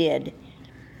that he did.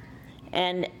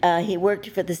 And he worked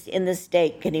in the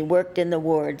stake, and he worked in the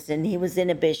wards, and he was in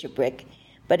a bishopric.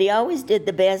 But he always did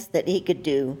the best that he could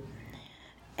do.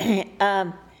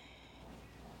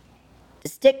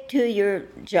 Stick to your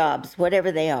jobs,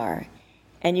 whatever they are,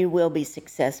 and you will be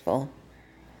successful.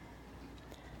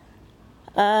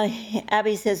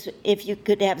 Abby says, if you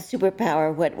could have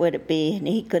superpower, what would it be? And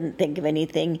he couldn't think of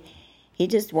anything. He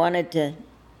just wanted to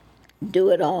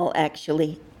do it all,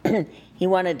 actually. He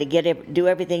wanted to do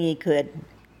everything he could.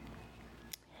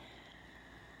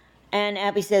 And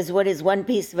Abby says, what is one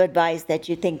piece of advice that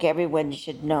you think everyone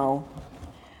should know?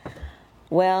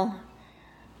 Well,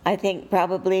 I think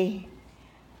probably,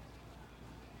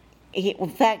 in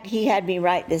fact, he had me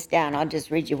write this down. I'll just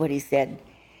read you what he said.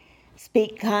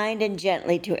 Speak kind and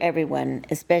gently to everyone,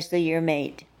 especially your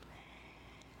mate.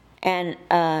 And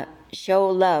show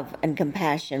love and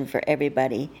compassion for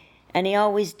everybody. And he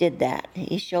always did that.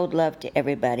 He showed love to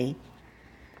everybody.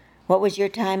 What was your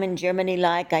time in Germany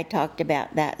like? I talked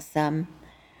about that some.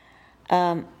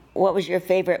 What was your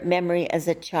favorite memory as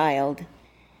a child?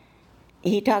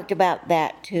 He talked about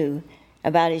that too,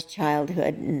 about his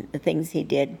childhood and the things he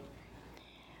did.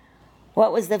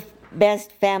 What was the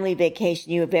best family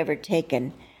vacation you have ever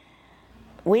taken?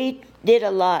 We did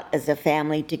a lot as a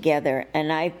family together,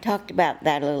 and I talked about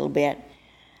that a little bit.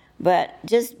 But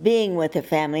just being with the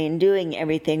family and doing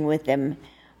everything with them,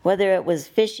 whether it was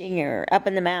fishing or up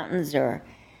in the mountains or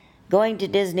going to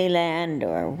Disneyland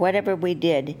or whatever we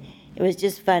did, it was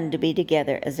just fun to be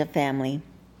together as a family.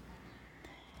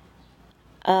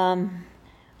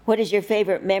 What is your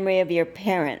favorite memory of your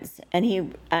parents?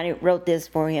 And I wrote this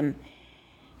for him.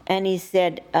 And he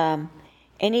said,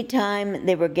 anytime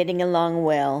they were getting along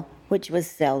well, which was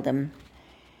seldom.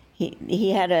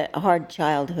 He had a hard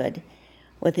childhood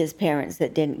with his parents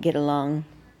that didn't get along.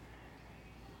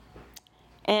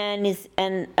 And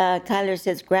Kyler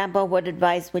says, Grandpa, what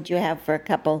advice would you have for a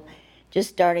couple just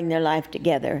starting their life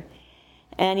together?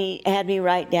 And he had me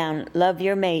write down, love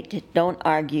your mate, don't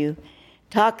argue,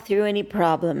 talk through any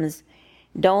problems,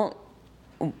 don't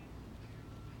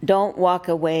walk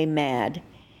away mad.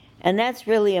 And that's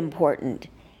really important.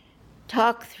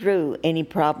 Talk through any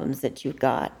problems that you've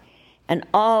got. And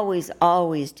always,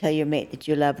 always tell your mate that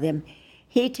you love them.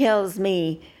 He tells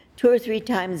me 2 or 3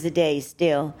 times a day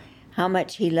still how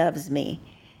much he loves me.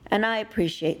 And I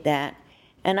appreciate that.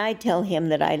 And I tell him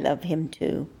that I love him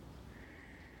too.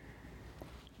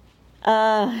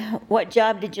 What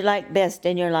job did you like best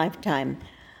in your lifetime?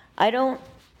 I don't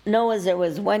know as there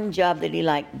was one job that he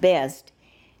liked best.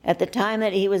 At the time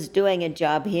that he was doing a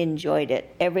job, he enjoyed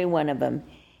it, every one of them.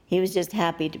 He was just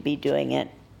happy to be doing it.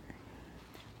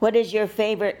 What is your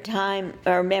favorite time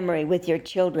or memory with your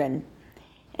children?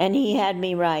 And he had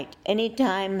me write, any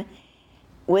time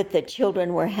with the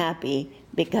children were happy,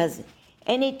 because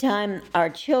anytime our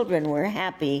children were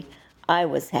happy, I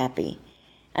was happy.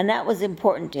 And that was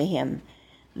important to him,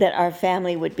 that our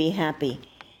family would be happy.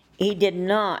 He did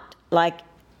not like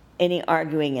any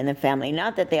arguing in the family.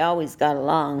 Not that they always got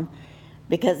along,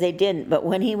 because they didn't. But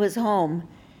when he was home,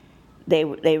 they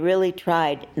really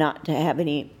tried not to have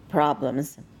any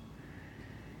problems.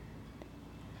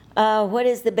 What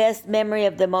is the best memory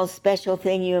of the most special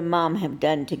thing you and Mom have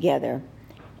done together?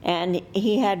 And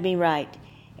he had me write,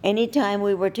 anytime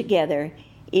we were together,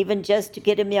 even just to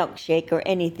get a milkshake or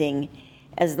anything,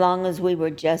 as long as we were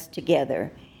just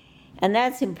together. And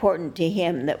that's important to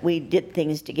him, that we did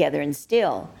things together. And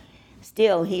still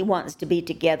he wants to be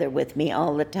together with me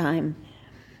all the time.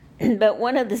 But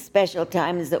one of the special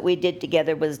times that we did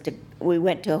together was we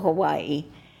went to Hawaii.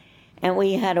 And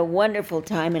we had a wonderful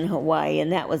time in Hawaii,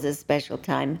 and that was a special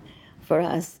time for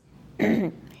us.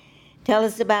 Tell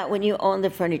us about when you owned the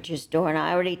furniture store, and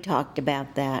I already talked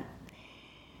about that.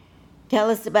 Tell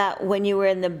us about when you were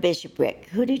in the bishopric.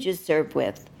 Who did you serve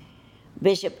with?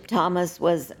 Bishop Thomas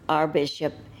was our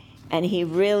bishop, and he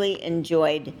really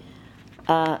enjoyed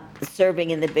serving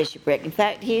in the bishopric. In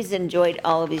fact, he's enjoyed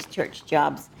all of his church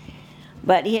jobs,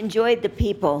 but he enjoyed the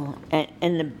people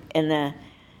in the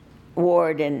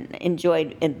ward and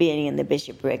enjoyed being in the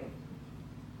bishopric.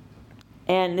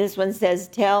 And this one says,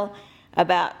 tell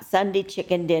about Sunday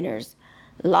chicken dinners,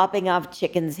 lopping off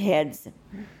chickens' heads.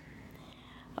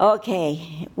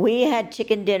 Okay, we had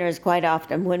chicken dinners quite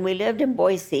often. When we lived in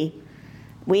Boise,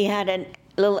 we had a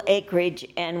little acreage,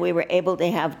 and we were able to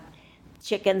have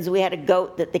chickens. We had a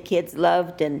goat that the kids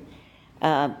loved, and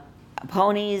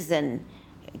ponies, and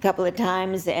a couple of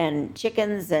times, and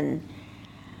chickens,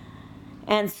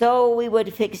 and so we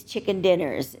would fix chicken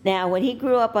dinners. Now, when he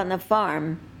grew up on the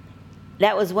farm,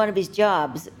 that was one of his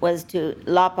jobs, was to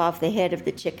lop off the head of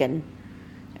the chicken,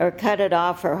 or cut it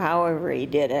off, or however he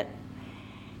did it.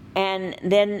 And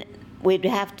then we'd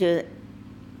have to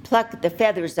pluck the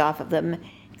feathers off of them,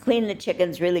 clean the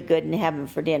chickens really good, and have them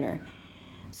for dinner.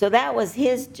 So that was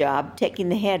his job, taking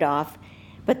the head off.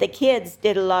 But the kids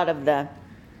did a lot of the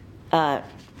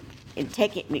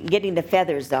getting the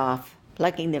feathers off,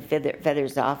 plucking the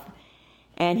feathers off.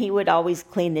 And he would always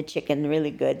clean the chicken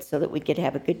really good so that we could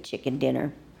have a good chicken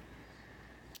dinner.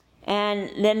 And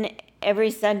then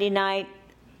every Sunday night,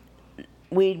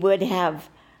 we would have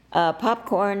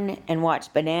popcorn and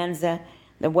watch Bonanza,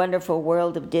 The Wonderful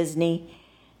World of Disney.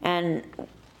 And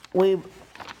we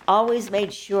always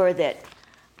made sure that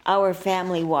our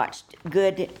family watched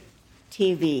good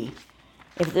TV.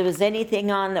 If there was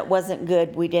anything on that wasn't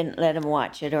good, we didn't let them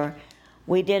watch it, or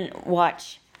we didn't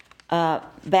watch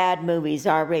bad movies,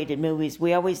 R-rated movies.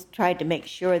 We always tried to make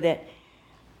sure that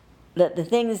the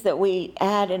things that we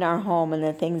had in our home and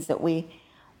the things that we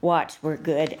watched were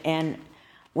good. And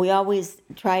we always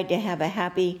tried to have a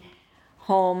happy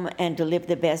home and to live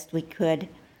the best we could.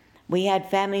 We had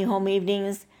family home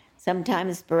evenings,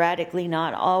 sometimes sporadically,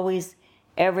 not always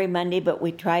every Monday, but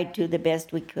we tried to the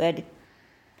best we could.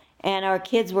 And our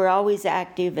kids were always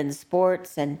active in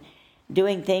sports and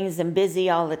doing things and busy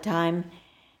all the time,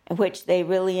 which they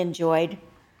really enjoyed.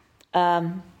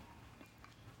 I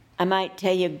might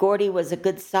tell you, Gordy was a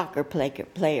good soccer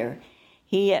player.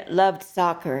 He loved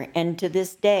soccer, and to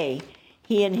this day,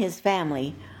 he and his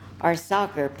family are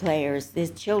soccer players.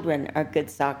 His children are good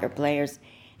soccer players,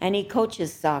 and he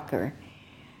coaches soccer.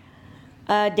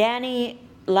 Danny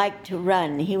liked to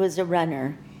run. He was a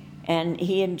runner, and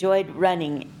he enjoyed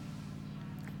running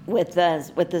with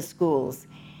us, with the schools.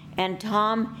 And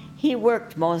Tom, he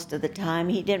worked most of the time.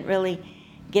 He didn't really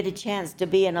get a chance to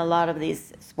be in a lot of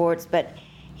these sports, but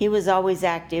he was always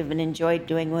active and enjoyed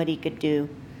doing what he could do.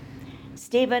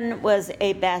 Stephen was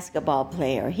a basketball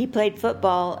player. He played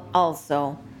football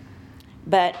also,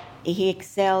 but he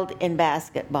excelled in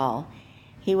basketball.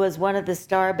 He was one of the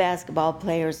star basketball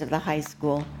players of the high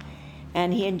school,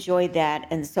 and he enjoyed that.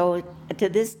 And so to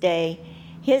this day,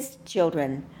 his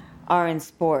children are in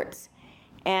sports,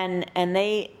 and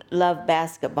they love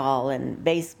basketball and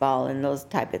baseball and those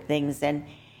type of things.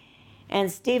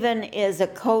 And Stephen is a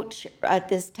coach at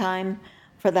this time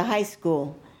for the high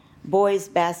school boys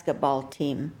basketball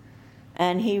team,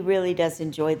 and he really does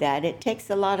enjoy that. It takes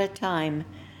a lot of time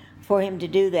for him to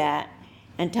do that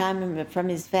and time from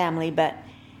his family, but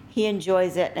he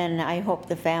enjoys it, and I hope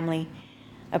the family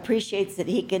appreciates that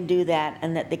he can do that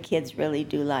and that the kids really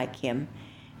do like him.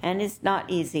 And it's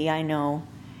not easy, I know.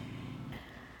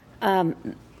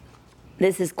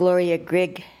 This is Gloria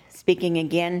Grigg speaking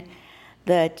again.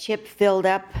 The chip filled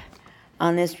up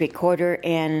on this recorder,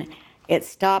 and it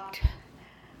stopped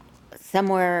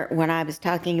somewhere when I was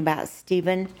talking about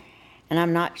Stephen, and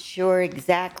I'm not sure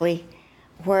exactly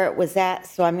where it was at,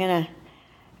 so I'm going to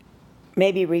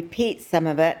maybe repeat some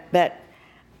of it. But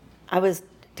I was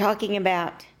talking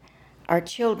about our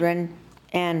children,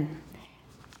 and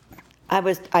I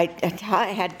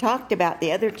had talked about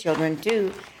the other children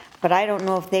too, but I don't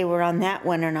know if they were on that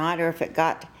one or not, or if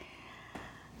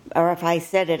I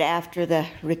said it after the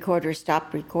recorder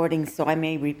stopped recording, so I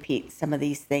may repeat some of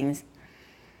these things.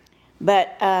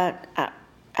 But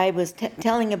I was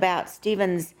telling about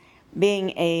Stephen's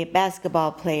being a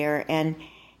basketball player and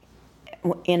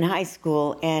in high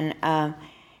school, and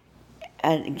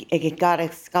got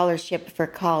a scholarship for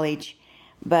college,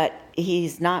 but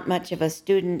he's not much of a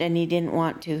student, and he didn't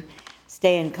want to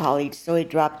stay in college, so he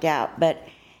dropped out. But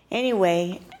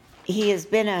anyway, he has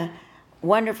been a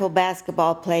wonderful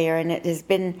basketball player, and it has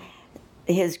been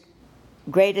his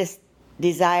greatest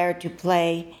desire to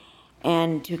play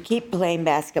and to keep playing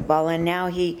basketball. And now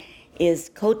he is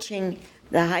coaching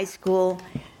the high school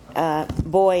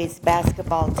boys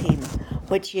basketball team,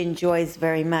 which he enjoys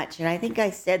very much. And I think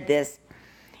I said this,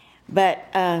 but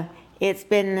it's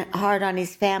been hard on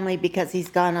his family because he's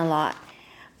gone a lot.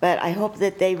 But I hope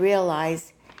that they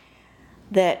realize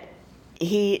that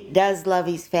he does love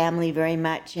his family very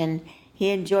much, and he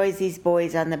enjoys these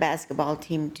boys on the basketball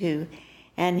team too.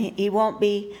 And he won't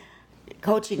be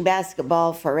coaching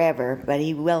basketball forever, but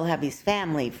he will have his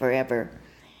family forever.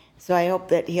 So I hope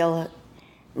that he'll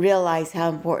realize how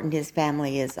important his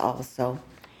family is also.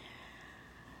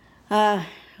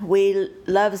 We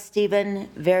love Stephen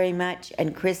very much,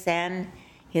 and Chris Ann,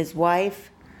 his wife.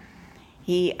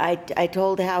 I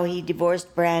told how he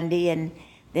divorced Brandy, and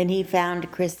then he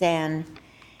found Chris Ann,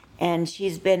 and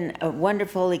she's been a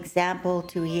wonderful example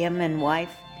to him and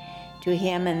wife to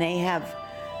him, and they have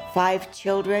 5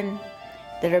 children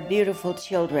that are beautiful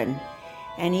children.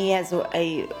 And he's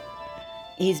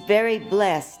very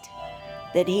blessed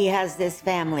that he has this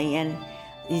family, and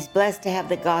he's blessed to have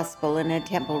the gospel and a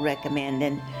temple recommend,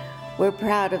 and we're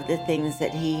proud of the things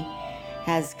that he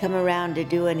has come around to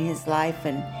do in his life,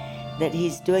 and that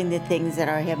he's doing the things that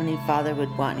our Heavenly Father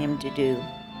would want him to do.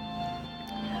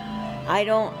 I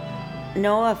don't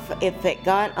know if it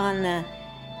got on the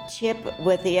chip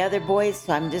with the other boys,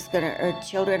 so I'm just going to, or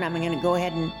children, I'm going to go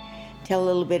ahead and tell a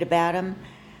little bit about them.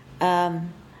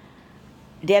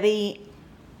 Debbie,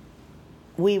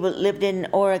 we lived in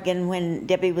Oregon when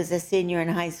Debbie was a senior in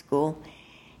high school,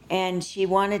 and she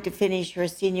wanted to finish her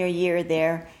senior year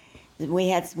there. We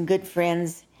had some good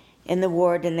friends in the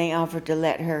ward, and they offered to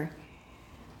let her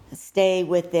stay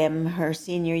with them her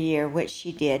senior year, which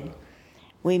she did.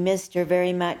 We missed her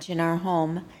very much in our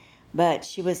home, but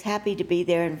she was happy to be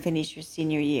there and finish her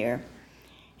senior year.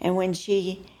 And when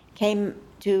she came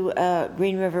to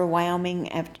Green River,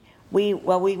 Wyoming, we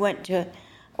went to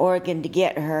Oregon to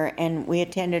get her, and we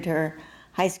attended her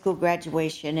high school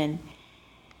graduation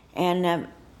and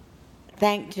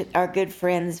thanked our good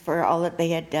friends for all that they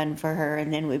had done for her,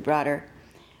 and then we brought her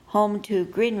home to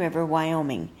Green River,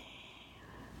 Wyoming.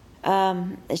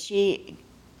 She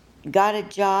got a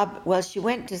job. Well, she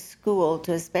went to school,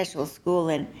 to a special school,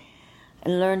 and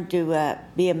learned to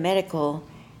be a medical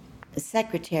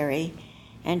secretary,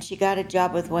 and she got a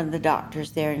job with one of the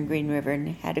doctors there in Green River and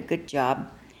had a good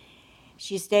job.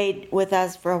 She stayed with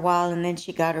us for a while, and then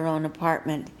she got her own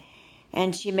apartment.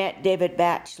 And she met David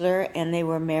Batchelor, and they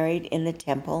were married in the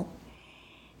temple.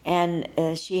 And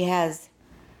she has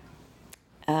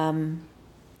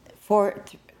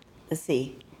let's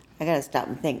see, I gotta stop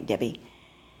and think, Debbie.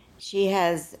 She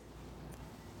has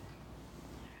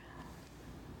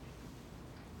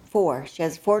four. She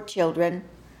has 4 children,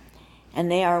 and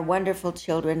they are wonderful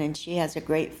children, and she has a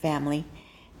great family.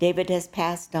 David has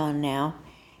passed on now,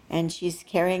 and she's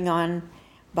carrying on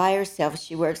by herself.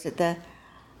 She works at the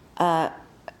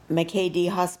McKay-Dee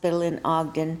Hospital in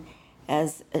Ogden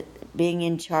as being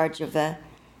in charge of a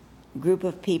group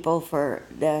of people for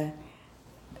the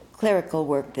clerical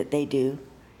work that they do.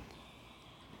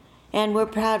 And we're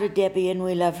proud of Debbie, and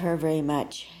we love her very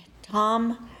much.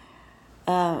 Tom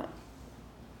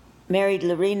married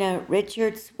Lorena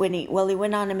Richards when he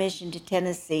went on a mission to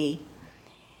Tennessee.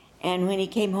 And when he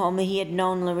came home, he had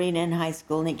known Lorena in high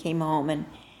school, and he came home,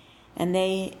 and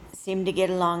they seemed to get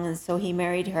along, and so he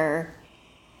married her.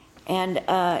 And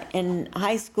in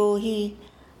high school, he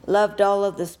loved all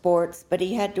of the sports, but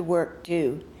he had to work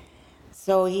too.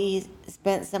 So he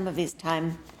spent some of his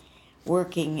time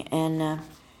working, and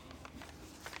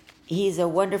he's a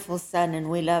wonderful son, and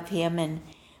we love him, and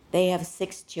they have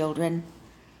 6 children,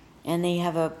 and they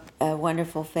have a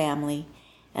wonderful family,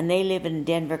 and they live in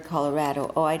Denver,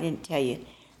 Colorado. Oh, I didn't tell you.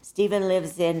 Stephen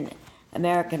lives in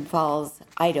American Falls,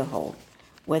 Idaho,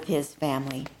 with his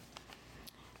family.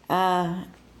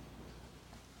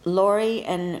 Lori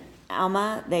and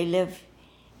Alma, they live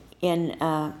in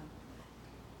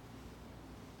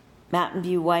Mountain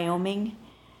View, Wyoming,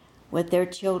 with their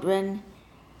children.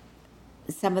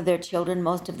 Some of their children,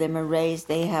 most of them are raised.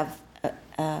 They have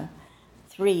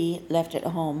 3 left at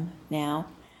home now.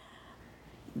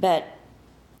 But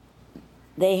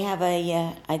they have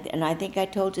and I think I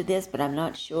told you this, but I'm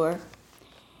not sure.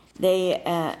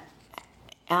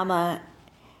 Alma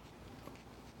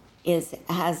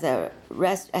has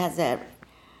a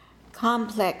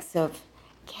complex of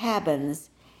cabins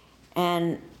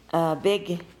and a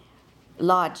big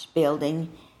lodge building,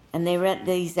 and they rent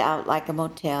these out like a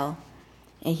motel.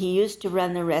 And he used to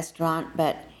run the restaurant,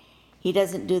 but he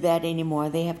doesn't do that anymore.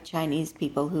 They have Chinese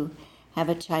people who have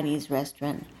a Chinese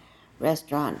restaurant,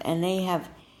 and they have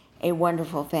a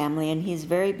wonderful family, and he's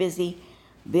very busy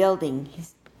building.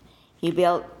 He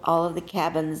built all of the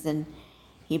cabins, and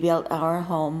he built our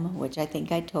home, which I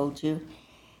think I told you,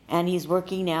 and he's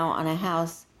working now on a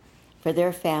house for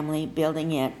their family,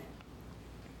 building it.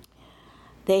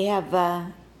 They had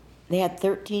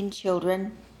 13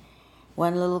 children.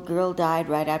 One little girl died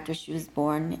right after she was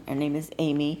born. Her name is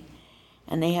Amy,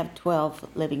 and they have 12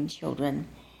 living children,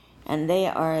 and they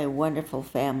are a wonderful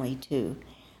family too.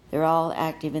 They're all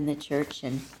active in the church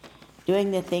and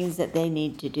doing the things that they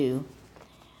need to do.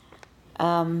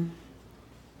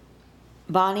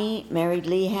 Bonnie married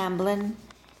Lee Hamblin.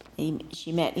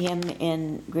 She met him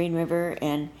in Green River,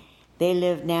 and they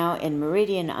live now in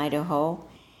Meridian, Idaho,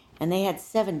 and they had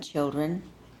 7 children,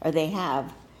 or they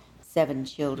have 7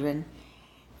 children,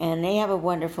 and they have a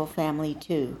wonderful family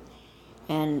too.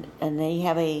 And they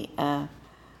have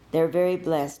they're very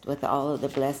blessed with all of the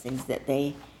blessings that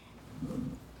they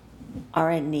are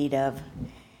in need of.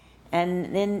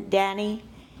 And then Danny,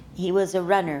 he was a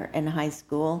runner in high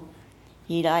school.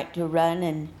 He liked to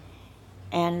run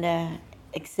and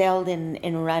excelled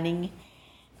in running.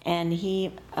 And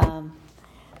he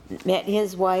met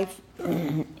his wife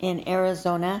in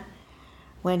Arizona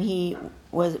where he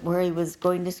was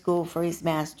going to school for his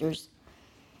master's.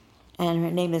 And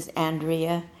her name is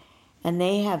Andrea. And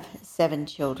they have 7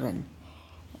 children.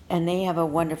 And they have a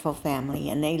wonderful family.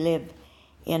 And they live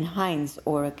in Hines,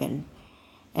 Oregon,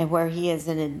 and where he is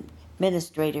an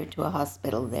administrator to a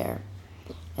hospital there.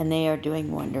 And they are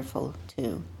doing wonderful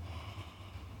too.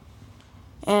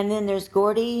 And then there's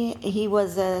Gordy. He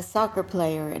was a soccer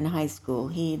player in high school.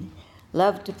 He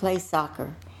loved to play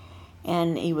soccer,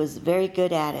 and he was very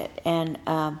good at it. And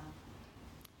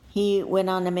he went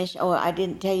on a mission. Oh, I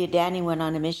didn't tell you, Danny went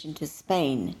on a mission to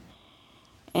Spain.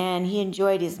 And he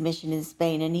enjoyed his mission in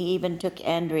Spain, and he even took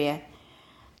Andrea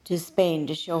to Spain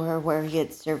to show her where he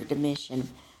had served a mission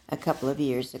a couple of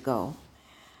years ago.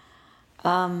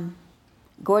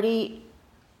 Gordy,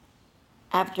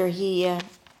 after he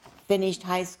finished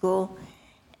high school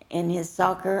in his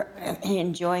soccer,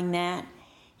 enjoying that,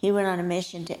 he went on a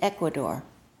mission to Ecuador.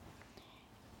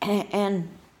 And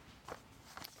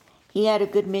he had a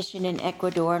good mission in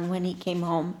Ecuador, and when he came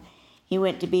home, he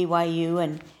went to BYU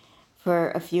and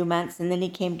for a few months, and then he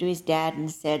came to his dad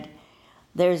and said,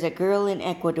 "There's a girl in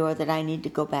Ecuador that I need to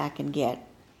go back and get."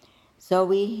 So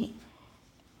we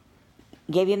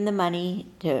gave him the money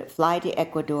to fly to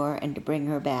Ecuador and to bring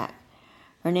her back.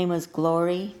 Her name was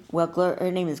Glory. Well,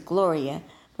 her name is Gloria,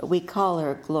 but we call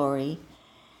her Glory.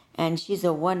 And she's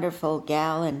a wonderful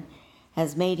gal and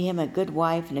has made him a good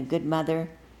wife and a good mother.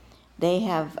 They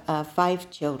have 5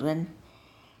 children,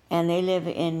 and they live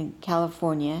in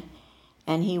California,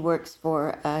 and he works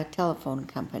for a telephone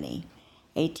company,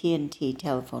 AT&T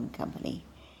telephone company.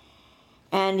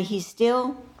 And he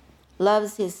still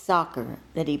loves his soccer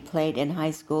that he played in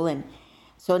high school, and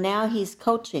so now he's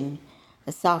coaching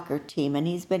a soccer team, and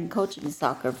he's been coaching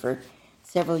soccer for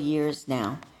several years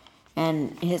now.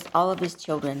 And all of his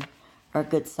children are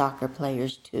good soccer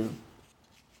players too.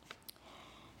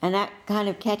 And that kind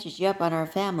of catches you up on our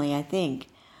family, I think.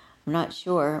 I'm not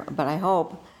sure, but I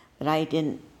hope that I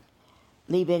didn't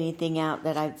leave anything out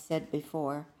that I've said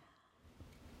before.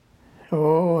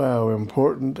 Oh, how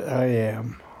important I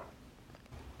am.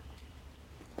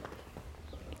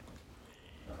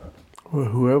 Well,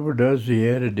 whoever does the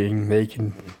editing, they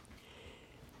can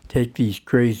take these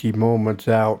crazy moments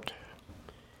out.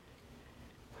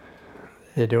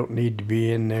 They don't need to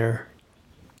be in there.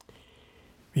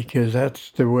 Because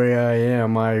that's the way I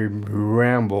am. I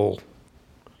ramble.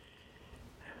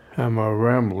 I'm a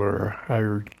rambler.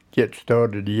 I get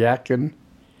started yakking,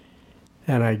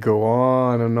 and I go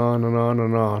on and on and on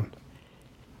and on.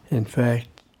 In fact,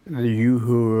 you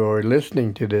who are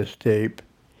listening to this tape,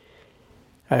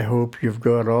 I hope you've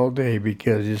got all day,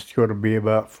 because it's going to be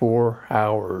about 4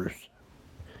 hours.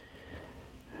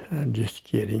 I'm just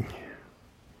kidding.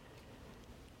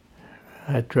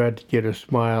 I tried to get a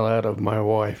smile out of my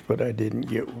wife, but I didn't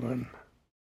get one.